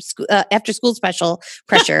special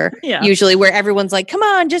pressure, usually where everyone's like, come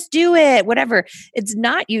on, just do it, whatever. It's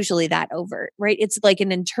not usually that overt, right? It's like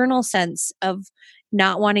an internal sense of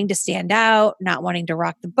not wanting to stand out, not wanting to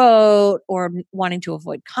rock the boat, or wanting to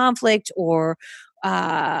avoid conflict, or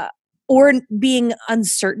being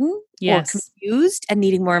uncertain or confused and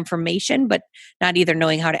needing more information, but not either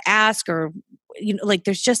knowing how to ask or, like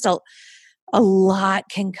there's just a lot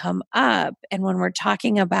can come up. And when we're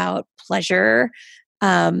talking about pleasure,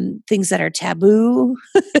 things that are taboo,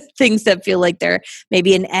 things that feel like they're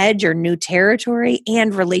maybe an edge or new territory,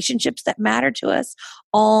 and relationships that matter to us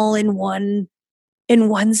all in one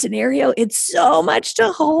scenario, it's so much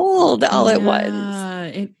to hold all at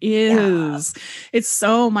once. It is. Yeah. It's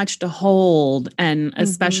so much to hold. And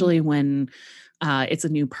especially when it's a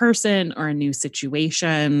new person or a new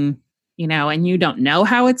situation, and you don't know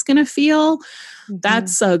how it's going to feel.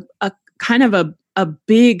 That's a kind of a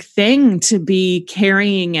big thing to be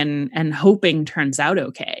carrying and hoping turns out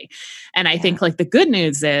okay. And I think like the good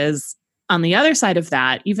news is on the other side of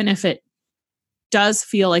that, even if it does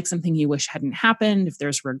feel like something you wish hadn't happened, if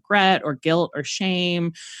there's regret or guilt or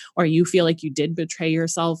shame, or you feel like you did betray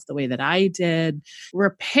yourself the way that I did,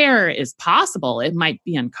 repair is possible. It might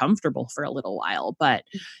be uncomfortable for a little while, but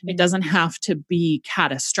it doesn't have to be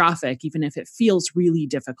catastrophic, even if it feels really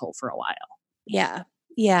difficult for a while. Yeah.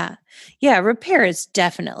 Yeah. Yeah. Repair is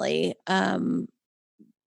definitely,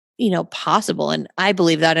 possible. And I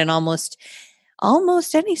believe that in almost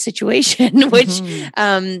any situation, which,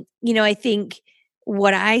 I think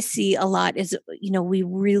what I see a lot is, we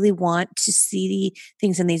really want to see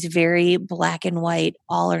things in these very black and white,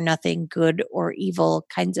 all or nothing, good or evil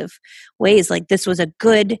kinds of ways. Like this was a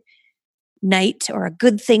good night or a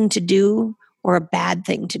good thing to do or a bad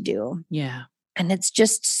thing to do. Yeah. And it's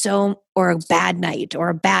just or a bad night or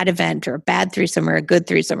a bad event or a bad threesome or a good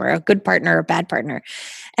threesome or a good partner or a bad partner.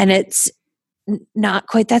 And it's not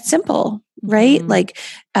quite that simple, right? Like,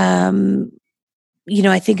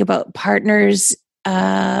 I think about partners,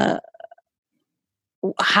 how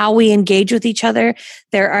we engage with each other.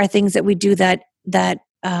 There are things that we do that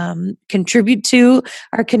contribute to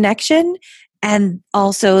our connection, and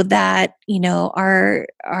also that,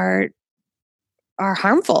 are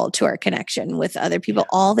harmful to our connection with other people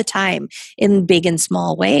all the time in big and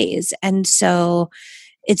small ways. And so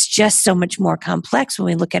it's just so much more complex when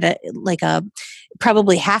we look at it like a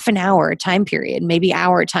probably half an hour time period, maybe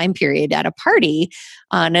hour time period at a party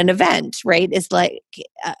on an event, right? It's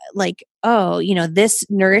like, oh, this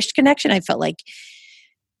nourished connection. I felt like,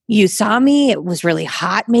 you saw me, it was really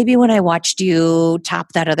hot maybe when I watched you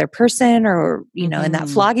top that other person or, in that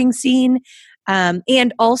flogging scene.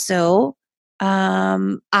 And also,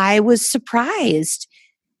 I was surprised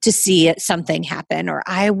to see something happen, or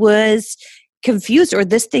I was confused, or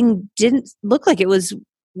this thing didn't look like it was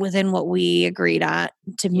within what we agreed on.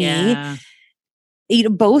 To me,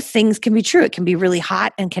 both things can be true. It can be really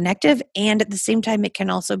hot and connective, and at the same time, it can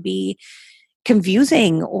also be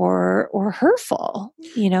confusing or hurtful.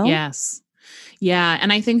 Yes. Yeah,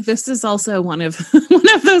 and I think this is also one of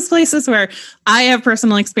those places where I have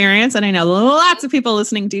personal experience, and I know lots of people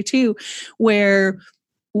listening do too, where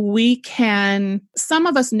some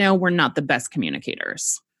of us know we're not the best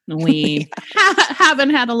communicators. We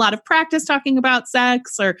haven't had a lot of practice talking about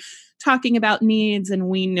sex or talking about needs, and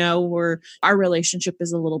we know our relationship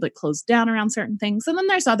is a little bit closed down around certain things. And then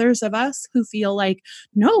there's others of us who feel like,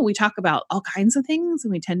 no, we talk about all kinds of things,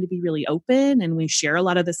 and we tend to be really open, and we share a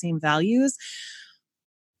lot of the same values.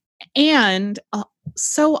 And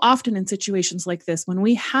so often in situations like this, when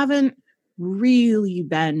we haven't really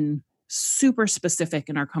been super specific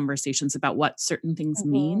in our conversations about what certain things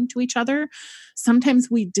mean to each other,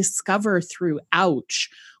 sometimes we discover through ouch,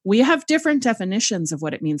 we have different definitions of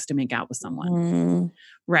what it means to make out with someone.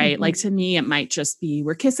 Right? Like to me, it might just be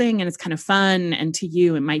we're kissing and it's kind of fun. And to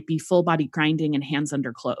you, it might be full body grinding and hands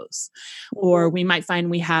under clothes. Or we might find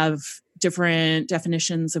we have different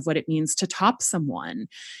definitions of what it means to top someone.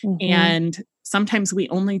 And sometimes we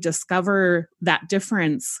only discover that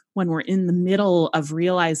difference when we're in the middle of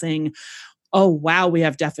realizing, oh, wow, we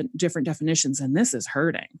have different definitions and this is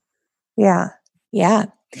hurting. Yeah. Yeah.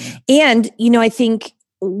 And, I think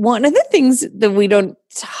one of the things that we don't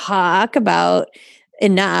talk about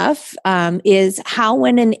enough is how,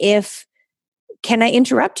 when, and if can I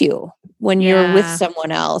interrupt you when you're with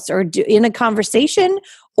someone else, or in a conversation,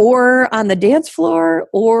 or on the dance floor,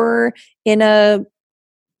 or in a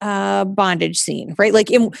bondage scene, right? Like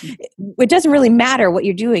it doesn't really matter what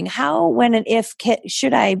you're doing. How, when, and if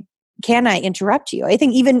can I interrupt you? I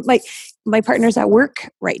think even my partner's at work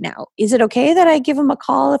right now. Is it okay that I give him a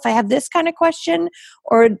call if I have this kind of question,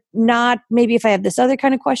 or not? Maybe if I have this other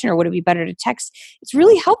kind of question, or would it be better to text? It's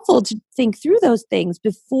really helpful to think through those things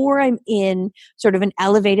before I'm in sort of an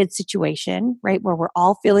elevated situation, right? Where we're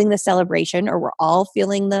all feeling the celebration, or we're all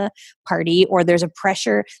feeling the party, or there's a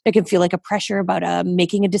pressure that can feel like a pressure about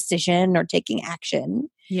making a decision or taking action.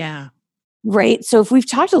 Yeah. Right. So if we've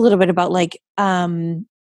talked a little bit about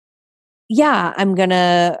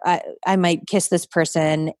I might kiss this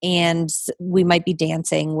person and we might be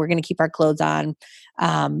dancing. We're going to keep our clothes on.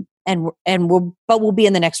 But we'll be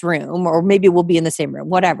in the next room, or maybe we'll be in the same room,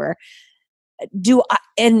 whatever.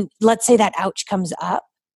 And let's say that ouch comes up.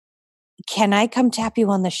 Can I come tap you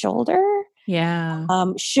on the shoulder? Yeah.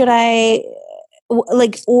 Should I,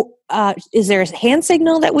 is there a hand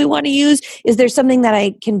signal that we want to use? Is there something that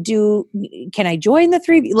I can do? Can I join the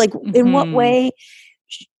three? In what way?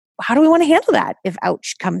 How do we want to handle that if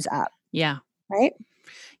ouch comes up? Yeah. Right?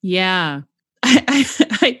 Yeah.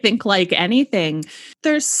 I think like anything,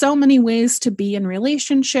 there's so many ways to be in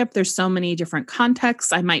relationship. There's so many different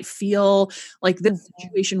contexts. I might feel like this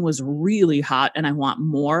situation was really hot and I want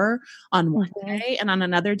more on one day. And on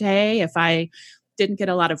another day, if I didn't get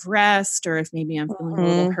a lot of rest, or if maybe I'm feeling a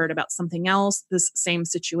little hurt about something else, this same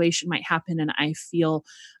situation might happen and I feel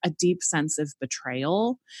a deep sense of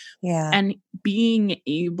betrayal. Yeah. And being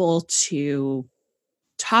able to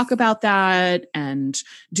talk about that and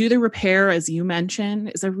do the repair, as you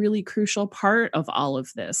mentioned, is a really crucial part of all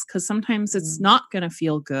of this, because sometimes it's not going to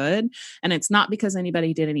feel good, and it's not because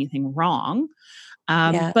anybody did anything wrong.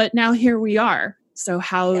 But now here we are. So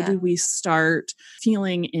how do we start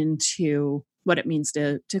feeling into what it means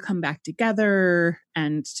to come back together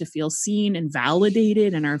and to feel seen and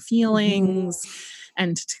validated in our feelings,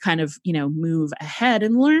 and to kind of, move ahead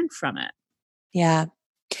and learn from it? Yeah.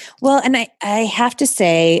 Well, and I have to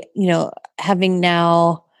say, having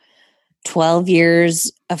now 12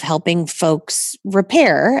 years of helping folks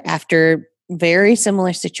repair after very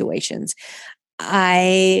similar situations,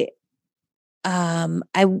 I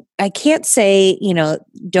can't say,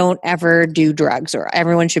 don't ever do drugs, or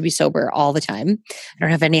everyone should be sober all the time. I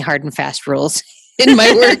don't have any hard and fast rules in my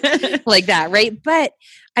work like that, right? But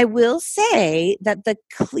I will say that the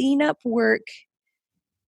cleanup work,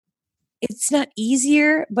 it's not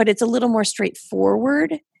easier, but it's a little more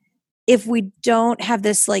straightforward if we don't have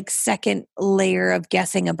this second layer of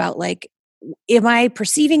guessing about am I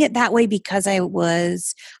perceiving it that way because I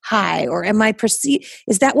was high, or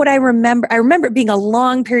is that what I remember? I remember it being a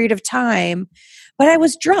long period of time, but I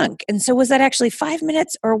was drunk. And so was that actually 5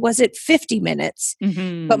 minutes or was it 50 minutes?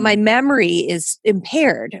 Mm-hmm. But my memory is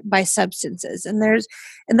impaired by substances. And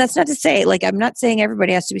that's not to say, like, I'm not saying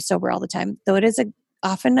everybody has to be sober all the time, though it is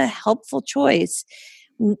often a helpful choice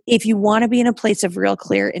if you want to be in a place of real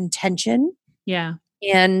clear intention. Yeah.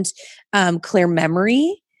 And clear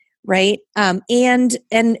memory, right? And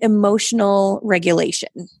emotional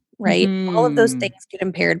regulation, right? Mm-hmm. All of those things get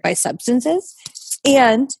impaired by substances,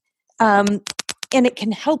 and it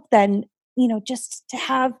can help then, just to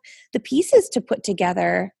have the pieces to put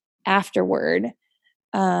together afterward.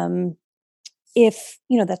 If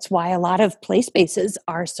that's why a lot of play spaces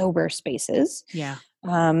are sober spaces. Yeah.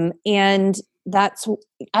 And that's,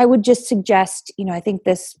 I would just suggest, I think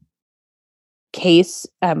this case,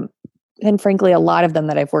 and frankly, a lot of them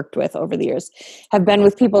that I've worked with over the years have been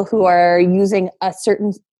with people who are using a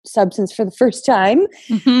certain substance for the first time,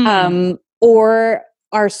 or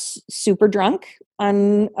are super drunk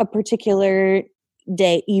on a particular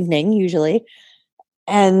evening, usually,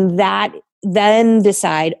 and that then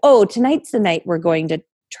decide, oh, tonight's the night we're going to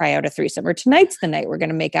try out a threesome, or tonight's the night we're going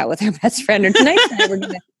to make out with our best friend, or tonight's the night we're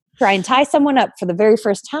going to try and tie someone up for the very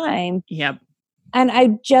first time. Yep. And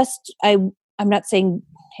I'm not saying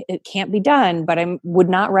it can't be done, but I would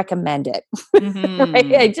not recommend it. Mm-hmm.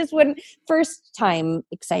 Right? I just wouldn't. First time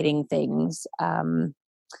exciting things. I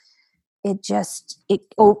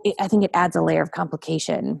think it adds a layer of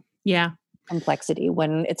complication. Yeah. Complexity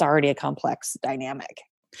when it's already a complex dynamic.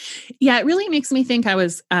 Yeah, it really makes me think. I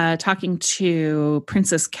was talking to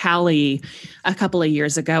Princess Callie a couple of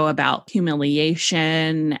years ago about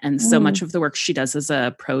humiliation and so much of the work she does as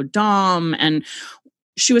a pro dom. And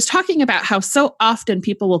she was talking about how so often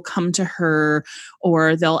people will come to her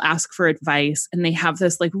or they'll ask for advice and they have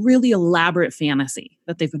this like really elaborate fantasy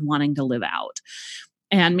that they've been wanting to live out.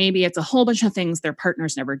 And maybe it's a whole bunch of things their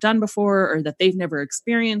partner's never done before or that they've never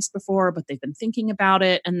experienced before, but they've been thinking about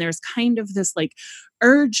it. And there's kind of this like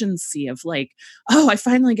urgency of like, oh, I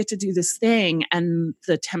finally get to do this thing. And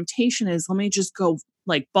the temptation is, let me just go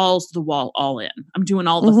like balls to the wall, all in. I'm doing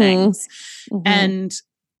all the things. Mm-hmm. And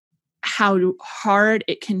how hard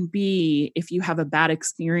it can be if you have a bad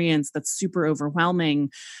experience that's super overwhelming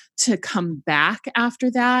to come back after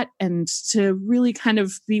that and to really kind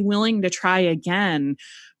of be willing to try again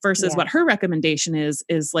versus what her recommendation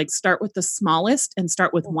is like start with the smallest and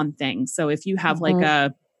start with one thing. So if you have like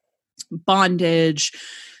a bondage,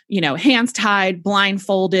 hands tied,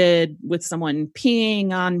 blindfolded with someone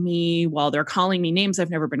peeing on me while they're calling me names I've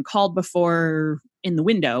never been called before in the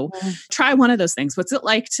window, try one of those things. What's it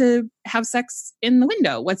like to have sex in the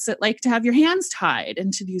window? What's it like to have your hands tied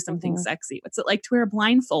and to do something sexy? What's it like to wear a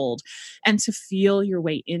blindfold and to feel your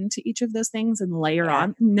way into each of those things and layer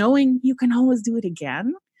on, knowing you can always do it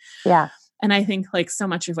again? Yeah. And I think like so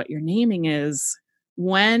much of what you're naming is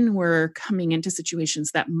when we're coming into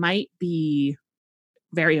situations that might be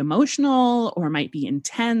very emotional or might be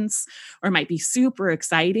intense or might be super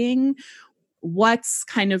exciting, what's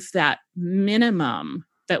kind of that minimum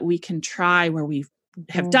that we can try where we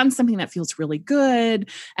have done something that feels really good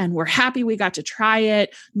and we're happy we got to try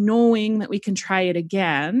it, knowing that we can try it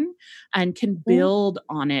again and can build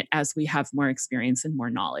on it as we have more experience and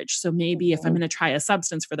more knowledge. So maybe if I'm going to try a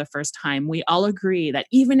substance for the first time, we all agree that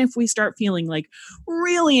even if we start feeling like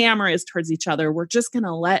really amorous towards each other, we're just going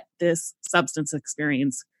to let this substance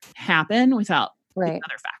experience happen without the other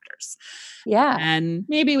factors. Yeah. And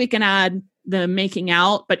maybe we can add the making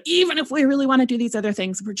out, but even if we really want to do these other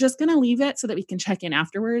things, we're just going to leave it so that we can check in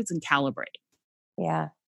afterwards and calibrate. Yeah.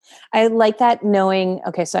 I like that knowing,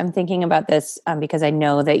 okay, so I'm thinking about this because I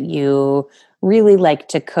know that you really like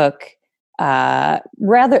to cook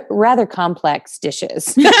rather complex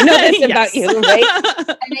dishes. I know this about you, right?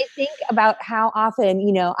 And I think about how often,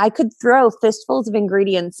 I could throw fistfuls of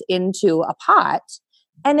ingredients into a pot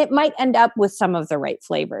and it might end up with some of the right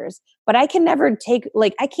flavors, but I can never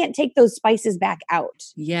I can't take those spices back out.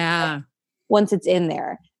 Yeah. Once it's in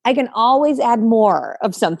there, I can always add more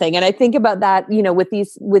of something. And I think about that,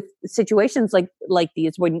 with situations like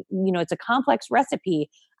these, when, it's a complex recipe,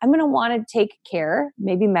 I'm going to want to take care,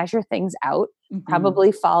 maybe measure things out,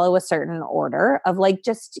 probably follow a certain order of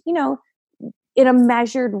just, in a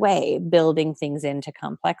measured way, building things into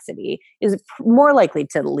complexity is more likely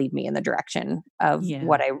to lead me in the direction of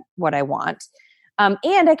what I want.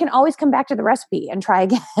 And I can always come back to the recipe and try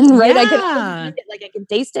again, right? Yeah. I can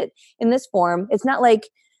taste it in this form. It's not like,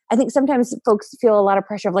 I think sometimes folks feel a lot of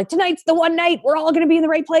pressure of tonight's the one night we're all going to be in the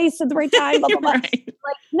right place at the right time, blah, blah, blah. Right.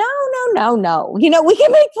 No. We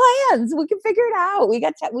can make plans. We can figure it out. We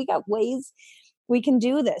got ways we can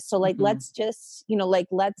do this. So let's just,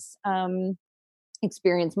 let's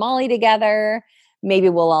experience Molly together. maybe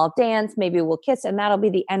we'll all dance, maybe we'll kiss, and that'll be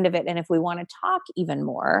the end of it. And if we want to talk even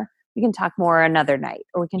more, we can talk more another night,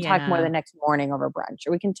 or we can talk more the next morning over brunch,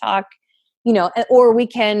 or we can talk, or we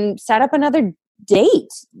can set up another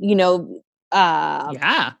date,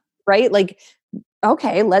 right? Like,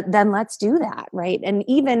 okay, let's do that. Right. And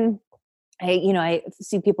even I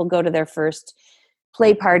see people go to their first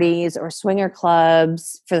play parties or swinger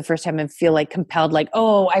clubs for the first time and feel like compelled, like,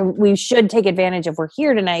 we should take advantage of we're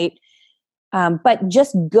here tonight. But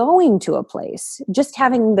just going to a place, just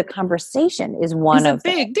having the conversation is one of a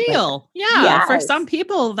big deal. Yeah. Yes. For some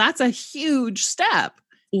people, that's a huge step.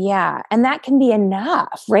 Yeah. And that can be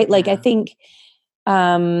enough, right? Yeah. Like, I think,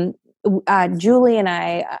 Julie and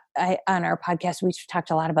I on our podcast, we talked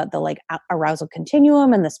a lot about the like arousal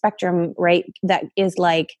continuum and the spectrum, right? That is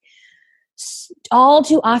like, all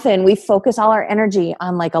too often we focus all our energy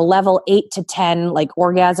on like a level 8 to 10, like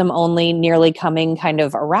orgasm only, nearly coming kind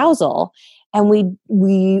of arousal. And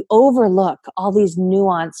we overlook all these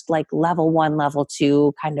nuanced, like level 1, level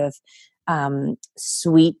 2 kind of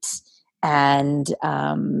sweet and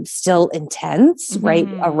still intense, right?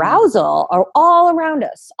 Arousal are all around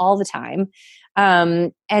us all the time.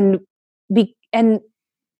 And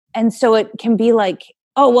so it can be like,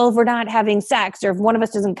 oh, well, if we're not having sex, or if one of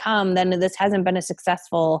us doesn't come, then this hasn't been a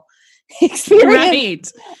successful experience.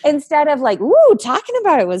 Right. Instead of like, woo, talking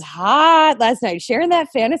about it was hot last night, sharing that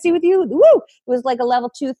fantasy with you, woo, it was like a level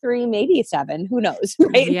 2, 3, maybe a 7, who knows,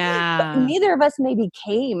 right? Yeah. But neither of us maybe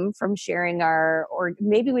came from sharing or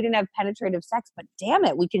maybe we didn't have penetrative sex, but damn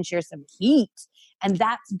it, we can share some heat. And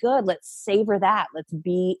that's good. Let's savor that. Let's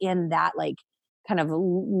be in that like kind of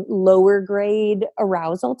lower grade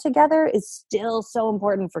arousal together is still so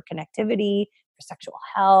important for connectivity, for sexual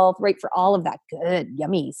health, right? For all of that good,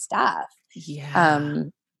 yummy stuff. Yeah.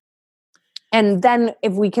 And then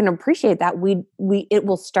if we can appreciate that, it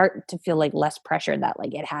will start to feel like less pressure that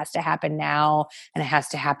like it has to happen now and it has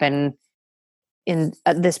to happen in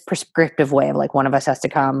this prescriptive way of like one of us has to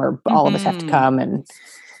come or all of us have to come and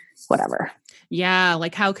whatever. Yeah.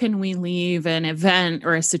 Like how can we leave an event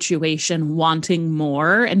or a situation wanting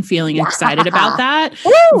more and feeling excited about that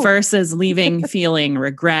versus leaving feeling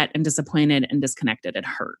regret and disappointed and disconnected and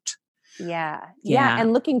hurt? Yeah.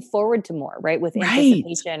 And looking forward to more, right? With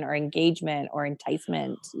anticipation or engagement or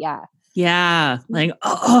enticement. Yeah. Yeah. Like,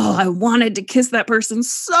 I wanted to kiss that person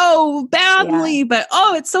so badly, but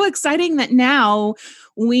it's so exciting that now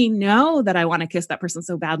we know that I want to kiss that person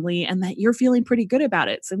so badly and that you're feeling pretty good about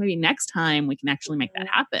it. So maybe next time we can actually make that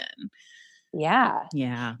happen. Yeah.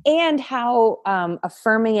 Yeah. And how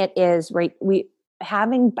affirming it is, right?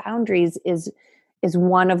 Having boundaries is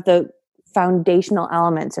one of the foundational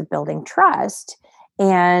elements of building trust.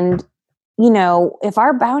 And if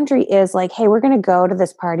our boundary is like, hey, we're going to go to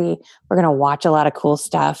this party, we're going to watch a lot of cool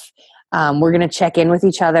stuff. We're going to check in with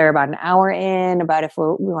each other about an hour in, about if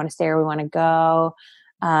we want to stay or we want to go.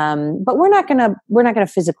 But we're not going to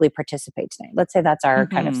physically participate tonight. Let's say that's our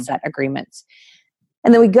kind of set agreements.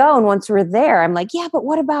 And then we go, and once we're there, I'm like, yeah, but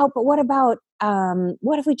what about, what if,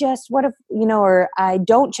 or I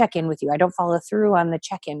don't check in with you. I don't follow through on the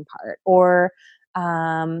check-in part. Or,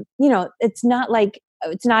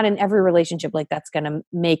 it's not in every relationship like that's going to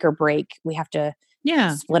make or break. We have to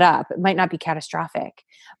split up. It might not be catastrophic,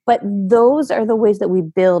 but those are the ways that we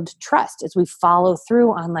build trust as we follow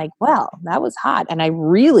through on like, well, that was hot. And I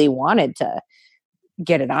really wanted to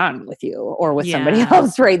get it on with you or with somebody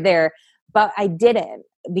else right there, but I didn't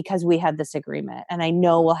because we had this agreement and I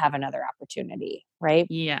know we'll have another opportunity, right?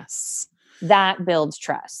 Yes. That builds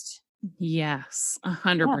trust. Yes.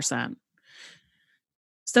 100%.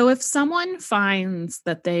 So if someone finds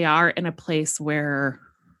that they are in a place where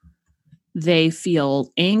they feel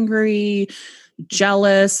angry,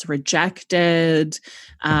 jealous, rejected,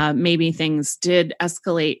 maybe things did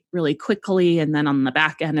escalate really quickly, and then on the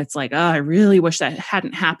back end, it's like, I really wish that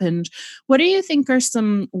hadn't happened. What do you think are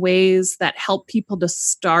some ways that help people to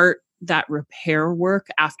start that repair work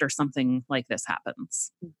after something like this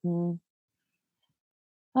happens?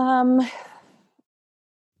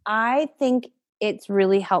 I think it's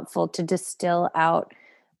really helpful to distill out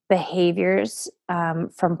behaviors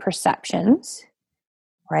from perceptions,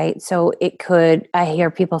 right? So I hear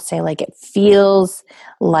people say like, it feels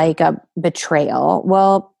like a betrayal.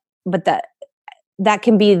 Well, but that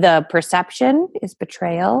can be the perception is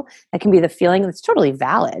betrayal. That can be the feeling. It's totally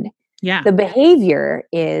valid. Yeah. The behavior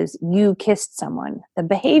is you kissed someone. The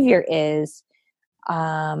behavior is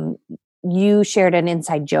you shared an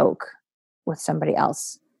inside joke with somebody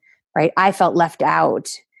else. Right. I felt left out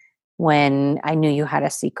when I knew you had a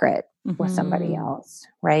secret with somebody else.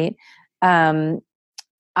 Right.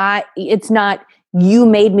 It's not you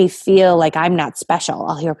made me feel like I'm not special.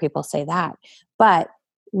 I'll hear people say that. But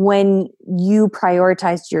when you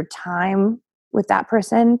prioritized your time with that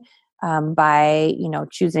person, by,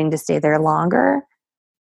 choosing to stay there longer,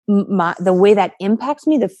 the way that impacts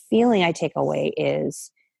me, the feeling I take away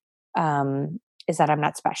is that I'm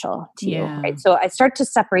not special to you, Yeah. right? So I start to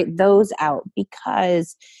separate those out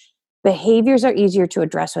because behaviors are easier to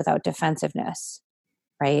address without defensiveness,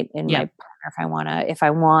 right? In my partner, if I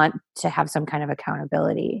want to have some kind of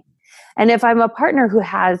accountability. And if I'm a partner who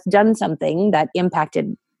has done something that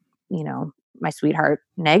impacted, my sweetheart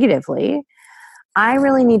negatively, I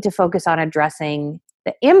really need to focus on addressing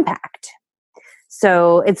the impact.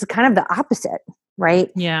 So it's kind of the opposite, right?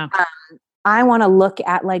 Yeah. I want to look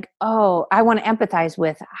at I want to empathize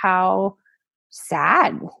with how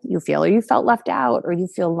sad you feel, or you felt left out, or you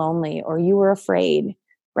feel lonely, or you were afraid,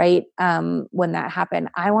 right? When that happened,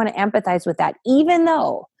 I want to empathize with that, even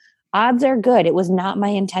though odds are good it was not my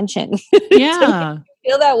intention Yeah. to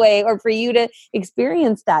feel that way, or for you to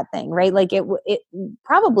experience that thing, right? Like it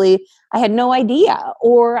probably, I had no idea,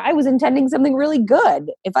 or I was intending something really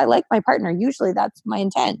good. If I like my partner, usually that's my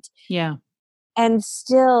intent. Yeah. And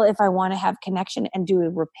still, if I want to have connection and do a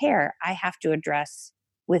repair, I have to address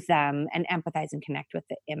with them and empathize and connect with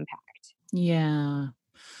the impact. Yeah.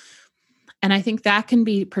 And I think that can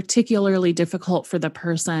be particularly difficult for the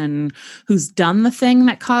person who's done the thing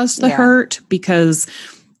that caused the hurt, because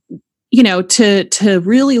to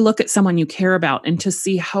really look at someone you care about and to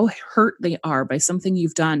see how hurt they are by something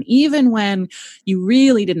you've done, even when you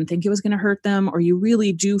really didn't think it was going to hurt them, or you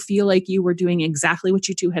really do feel like you were doing exactly what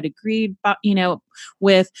you two had agreed, but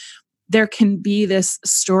with, there can be this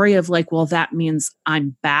story of like, well, that means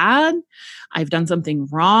I'm bad. I've done something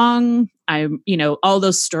wrong. All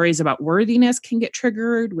those stories about worthiness can get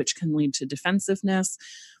triggered, which can lead to defensiveness.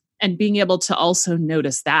 And being able to also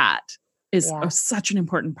notice that is such an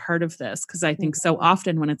important part of this. Because I think so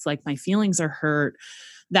often when it's like my feelings are hurt,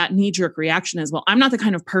 that knee-jerk reaction is, well, I'm not the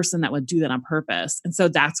kind of person that would do that on purpose. And so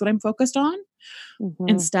that's what I'm focused on,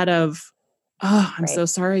 instead of, oh, I'm so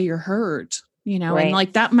sorry you're hurt. And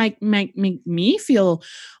like that might make me feel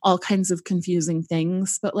all kinds of confusing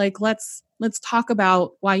things, but like, let's talk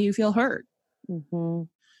about why you feel hurt.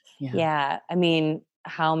 Yeah. I mean,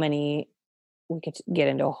 we could get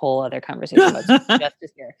into a whole other conversation about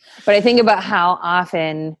justice here, but I think about how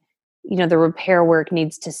often, the repair work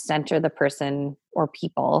needs to center the person or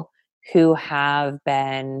people who have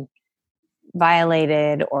been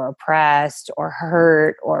violated or oppressed or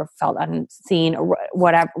hurt or felt unseen or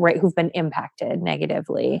whatever, right? Who've been impacted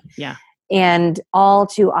negatively. Yeah. And all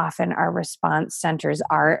too often our response centers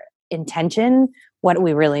our intention, what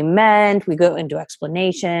we really meant. We go into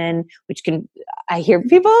explanation, I hear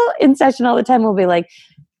people in session all the time will be like,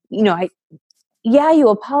 you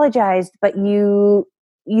apologized, but you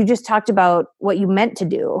just talked about what you meant to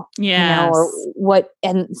do, or what,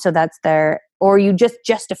 and so that's or you just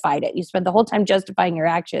justified it. You spent the whole time justifying your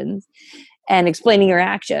actions and explaining your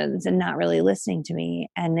actions and not really listening to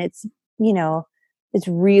me. And it's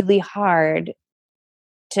really hard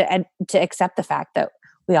to accept the fact that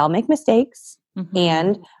we all make mistakes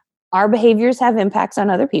and our behaviors have impacts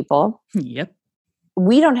on other people. Yep.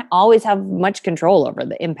 We don't always have much control over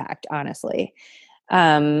the impact, honestly.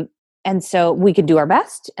 And so we can do our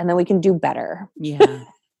best and then we can do better. Yeah.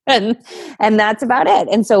 and that's about it.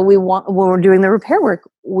 And so when we're doing the repair work,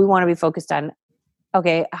 we want to be focused on,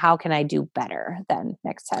 okay, how can I do better then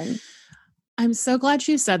next time? I'm so glad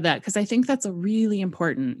you said that, because I think that's a really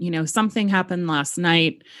important, something happened last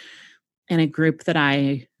night in a group that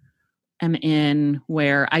I am in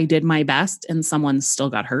where I did my best and someone still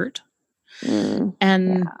got hurt.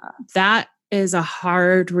 And that is a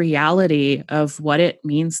hard reality of what it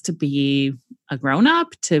means to be a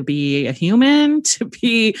grown-up, to be a human, to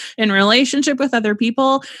be in relationship with other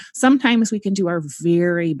people. Sometimes we can do our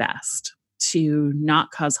very best to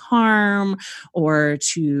not cause harm or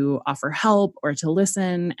to offer help or to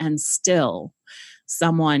listen, and still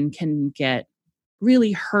someone can get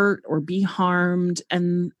really hurt or be harmed.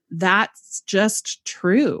 And that's just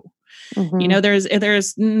true.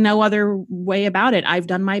 There's no other way about it. I've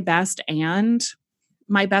done my best and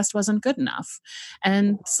my best wasn't good enough.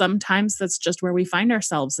 And sometimes that's just where we find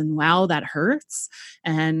ourselves. And wow, that hurts.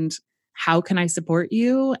 And how can I support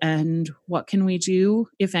you? And what can we do,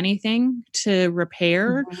 if anything, to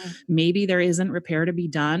repair? Maybe there isn't repair to be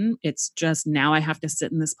done. It's just now I have to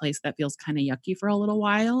sit in this place that feels kind of yucky for a little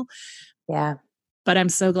while. Yeah. But I'm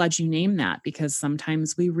so glad you named that, because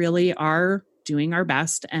sometimes we really are doing our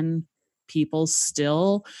best and people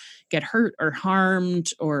still get hurt or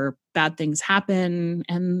harmed or bad things happen.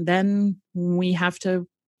 And then we have to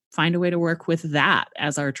find a way to work with that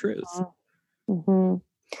as our truth. Mm-hmm.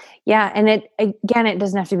 Yeah. And it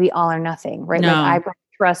doesn't have to be all or nothing, right? No. Like I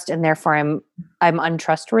trust and therefore I'm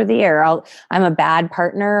untrustworthy, or I'm a bad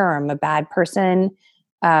partner, or I'm a bad person.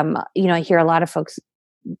 I hear a lot of folks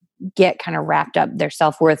get kind of wrapped up, their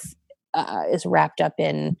self-worth is wrapped up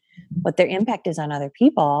in what their impact is on other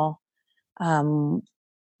people. And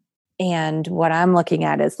what I'm looking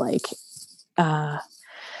at is like,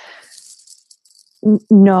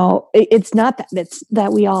 no, it's not that. It's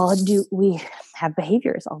that we have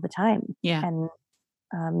behaviors all the time. Yeah. And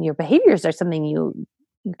your behaviors are something you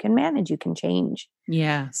can manage, you can change.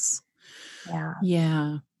 Yes. Yeah.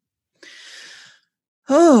 Yeah.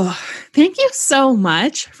 Oh, thank you so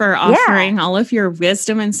much for offering all of your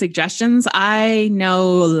wisdom and suggestions. I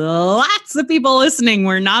know lots of people listening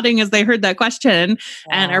were nodding as they heard that question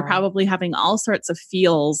and are probably having all sorts of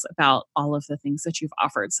feels about all of the things that you've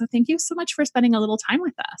offered. So thank you so much for spending a little time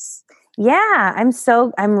with us. Yeah, I'm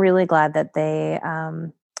really glad that they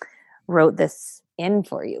wrote this in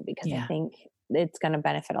for you, because I think it's going to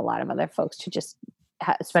benefit a lot of other folks to just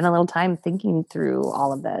spend a little time thinking through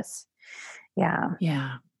all of this. Yeah.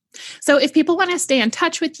 Yeah. So if people want to stay in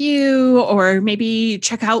touch with you, or maybe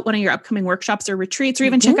check out one of your upcoming workshops or retreats, or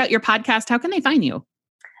even check out your podcast, how can they find you?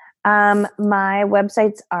 My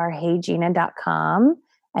websites are heygina.com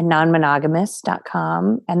and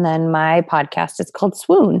nonmonogamous.com. And then my podcast is called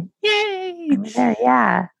Swoon. Yay. I'm there.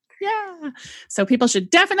 Yeah. Yeah. So people should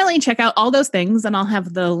definitely check out all those things, and I'll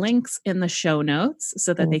have the links in the show notes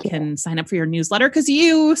so that they can sign up for your newsletter, because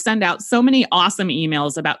you send out so many awesome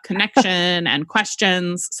emails about connection and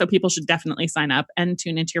questions. So people should definitely sign up and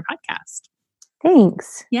tune into your podcast.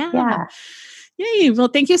 Thanks. Yeah. Yay. Well,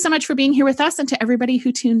 thank you so much for being here with us. And to everybody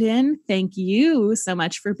who tuned in, thank you so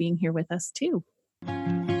much for being here with us too.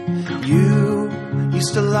 You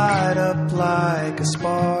used to light up like a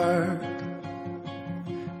spark.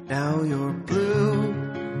 Now you're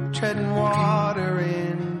blue, treading water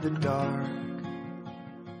in the dark.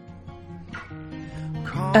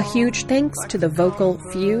 A huge thanks to the Vocal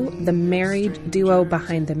Few, the married duo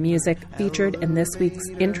behind the music featured in this week's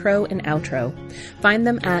intro and outro. Find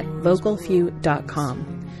them at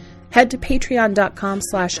vocalfew.com. Head to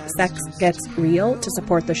patreon.com/sexgetsreal to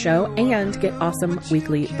support the show and get awesome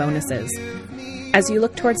weekly bonuses. As you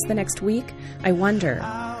look towards the next week, I wonder,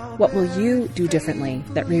 what will you do differently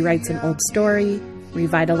that rewrites an old story,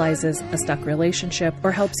 revitalizes a stuck relationship,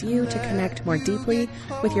 or helps you to connect more deeply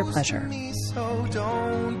with your pleasure? So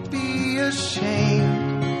don't be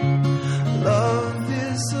ashamed. Love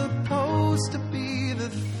is supposed to